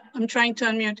 Yeah, I'm trying to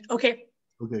unmute. Okay.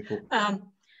 Okay, cool.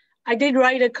 I did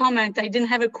write a comment. I didn't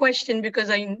have a question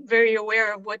because I'm very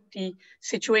aware of what the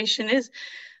situation is.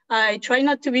 I try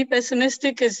not to be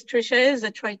pessimistic as Tricia is.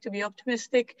 I try to be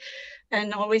optimistic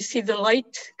and always see the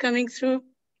light coming through,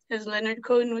 as Leonard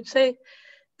Cohen would say.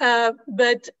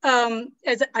 But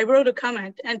as I wrote a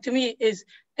comment, and to me is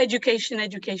education,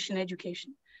 education,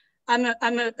 education. I'm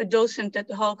a docent at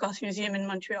the Holocaust Museum in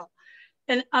Montreal.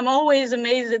 And I'm always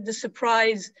amazed at the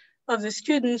surprise of the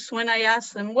students when I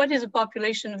ask them, what is the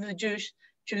population of the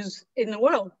Jews in the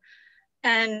world?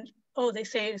 And, oh, they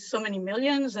say so many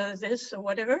millions, this or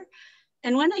whatever.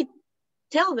 And when I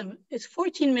tell them it's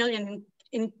 14 million,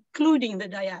 including the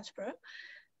diaspora,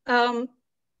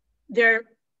 they're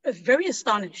very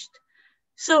astonished.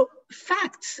 So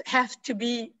facts have to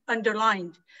be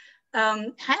underlined,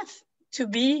 have to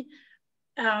be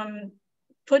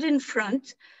put in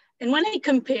front. And when I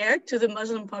compare to the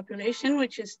Muslim population,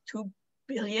 which is 2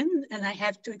 billion, and I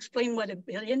have to explain what a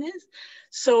billion is,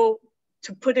 so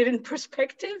to put it in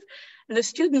perspective, and the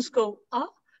students go, oh,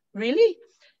 really?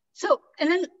 So, and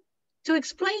then to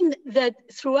explain that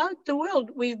throughout the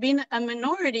world, we've been a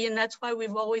minority, and that's why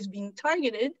we've always been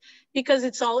targeted, because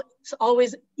it's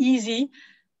always easy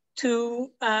to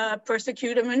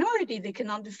persecute a minority. They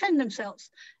cannot defend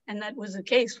themselves. And that was the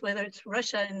case, whether it's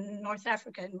Russia and North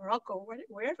Africa and Morocco, or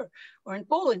wherever, or in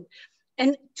Poland.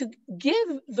 And to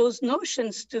give those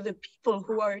notions to the people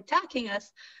who are attacking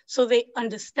us so they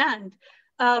understand,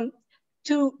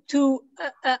 to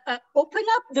open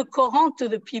up the Quran to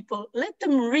the people, let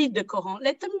them read the Quran,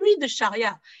 let them read the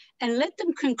Sharia, and let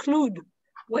them conclude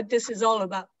what this is all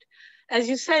about. As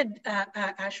you said,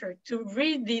 Asher, to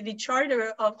read the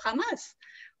charter of Hamas.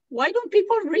 Why don't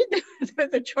people read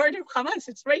the charter of Hamas?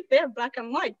 It's right there, black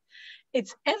and white.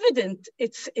 It's evident.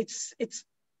 It's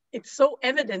so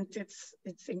evident.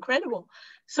 It's incredible.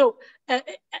 So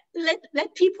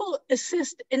let people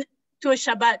assist to a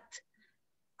Shabbat.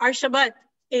 Our Shabbat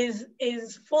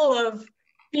is full of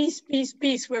peace, peace,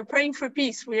 peace. We're praying for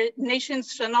peace.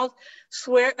 Nations shall not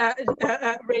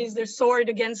raise their sword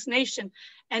against nation,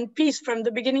 and peace from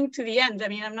the beginning to the end. I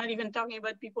mean, I'm not even talking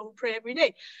about people who pray every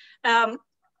day.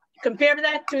 Compare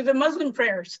that to the Muslim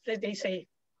prayers that they say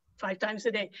 5 times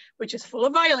a day, which is full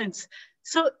of violence.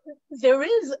 So there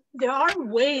are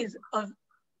ways of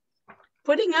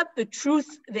putting up the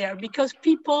truth there, because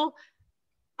people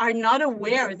are not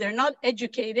aware, they're not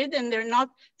educated, and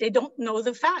they don't know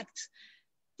the facts.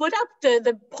 Put up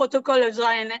the Protocol of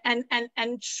Zion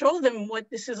and show them what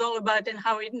this is all about and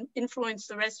how it influenced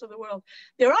the rest of the world.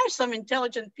 There are some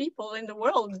intelligent people in the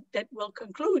world that will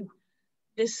conclude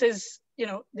this is,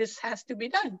 this has to be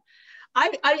done.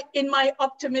 In my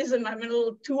optimism, I'm a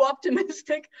little too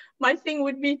optimistic. My thing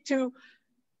would be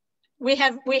we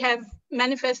have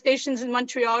manifestations in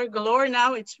Montreal galore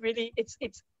now. It's really,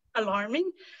 it's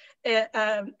alarming. The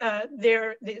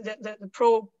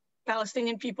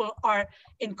pro-Palestinian people are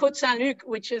in Côte Saint-Luc,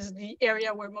 which is the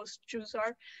area where most Jews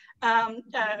are,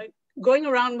 going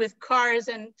around with cars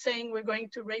and saying, we're going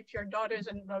to rape your daughters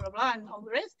and blah, blah, blah, and all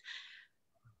the rest.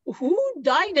 Who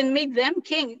died and made them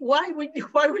king? Why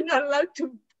are we not allowed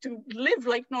to live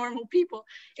like normal people?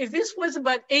 If this was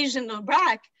about Asian or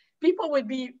Black, people would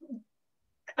be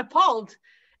appalled.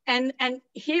 And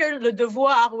here, Le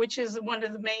Devoir, which is one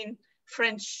of the main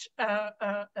French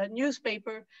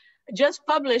newspaper, just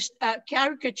published a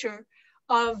caricature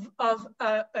of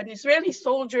an Israeli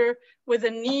soldier with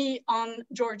a knee on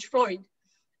George Floyd.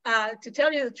 to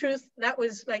tell you the truth, that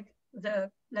was like the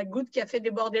La goutte qui a fait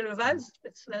déborder le vase.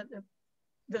 It's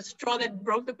the straw that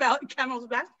broke the camel's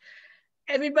back.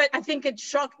 Everybody, I think it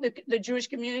shocked the Jewish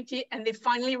community, and they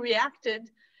finally reacted.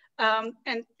 And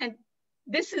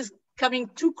this is coming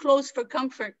too close for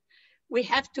comfort. We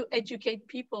have to educate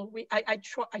people. I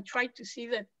try to see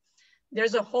that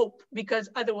there's a hope, because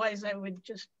otherwise I would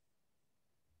just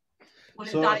want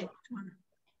to die.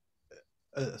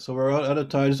 So we're out of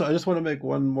time. I just want to make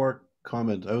one more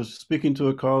comment. I was speaking to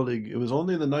a colleague. It was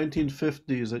only in the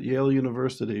 1950s at Yale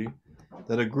University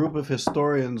that a group of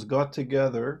historians got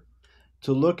together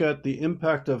to look at the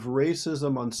impact of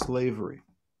racism on slavery.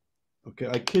 Okay,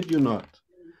 I kid you not.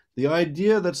 The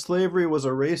idea that slavery was a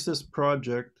racist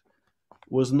project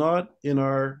was not in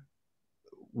our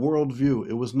worldview.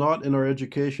 It was not in our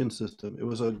education system. It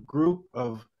was a group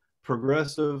of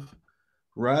progressive,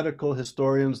 radical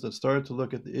historians that started to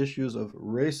look at the issues of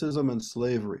racism and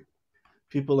slavery.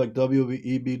 People like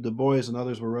W.E.B. Du Bois and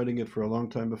others were writing it for a long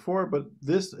time before, but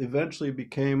this eventually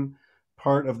became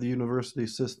part of the university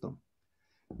system.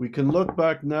 We can look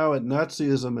back now at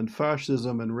Nazism and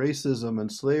fascism and racism and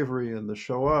slavery and the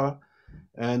Shoah,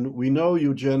 and we know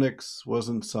eugenics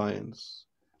wasn't science.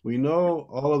 We know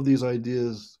all of these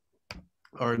ideas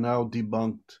are now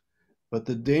debunked, but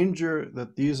the danger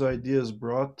that these ideas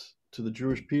brought to the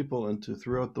Jewish people and to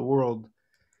throughout the world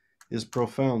is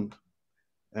profound.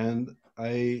 And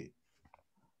I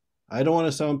don't want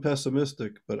to sound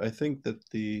pessimistic, but I think that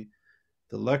the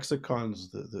lexicons,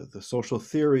 the social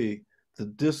theory, the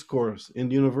discourse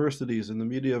in universities, in the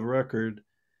media of record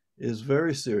is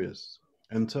very serious.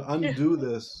 And to undo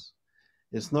this,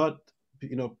 it's not,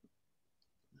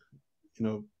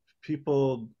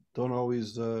 people don't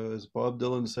always, as Bob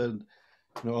Dylan said,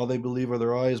 all they believe are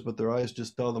their eyes, but their eyes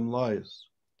just tell them lies.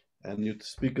 And you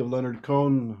speak of Leonard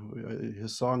Cohen,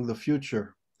 his song "The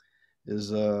Future"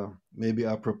 is maybe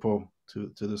apropos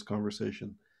to this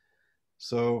conversation.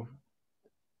 So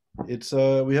it's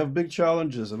we have big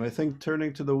challenges, and I think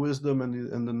turning to the wisdom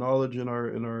and the knowledge in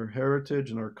our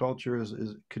heritage and our culture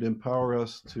could empower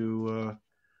us to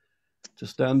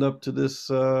stand up to this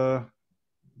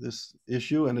this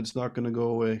issue, and it's not going to go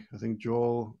away. I think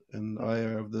Joel and I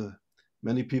are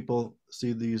many people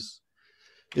see these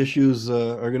issues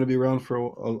are going to be around for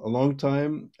a long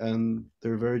time, and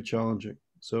they're very challenging.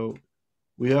 So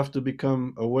we have to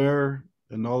become aware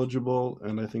and knowledgeable,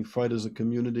 and I think fight as a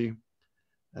community.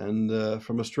 And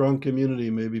from a strong community,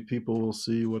 maybe people will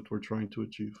see what we're trying to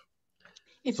achieve.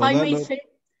 If I may say,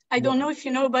 I don't know if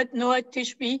you know about Noah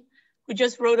Tishby, who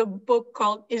just wrote a book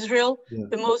called Israel,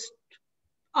 the most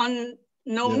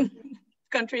unknown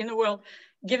country in the world,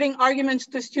 giving arguments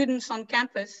to students on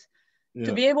campus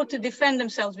to be able to defend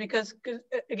themselves, because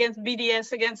against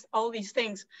BDS, against all these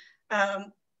things,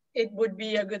 it would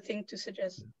be a good thing to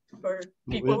suggest for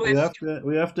people. We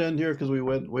have to end here because we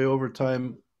went way over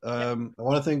time. I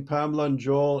want to thank Pamela and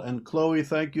Joel and Chloe.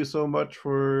 Thank you so much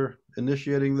for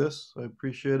initiating this. I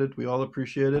appreciate it. We all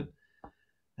appreciate it.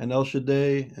 And El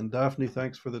Shaddai and Daphne,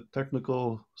 thanks for the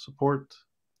technical support.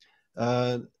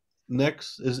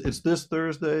 Next it's this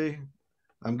Thursday.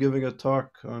 I'm giving a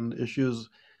talk on issues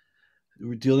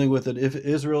we're dealing with it. If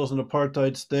Israel is an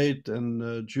apartheid state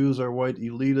and Jews are white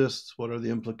elitists, what are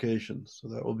the implications? So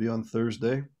that will be on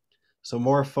Thursday. So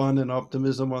more fun and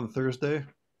optimism on Thursday.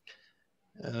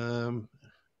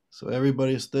 So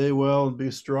everybody stay well and be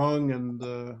strong, and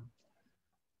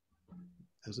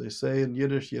as they say in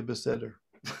Yiddish, ye beseder.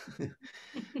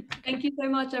 Thank you so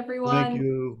much, everyone. Thank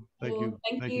you.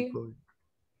 Thank you. Chloe.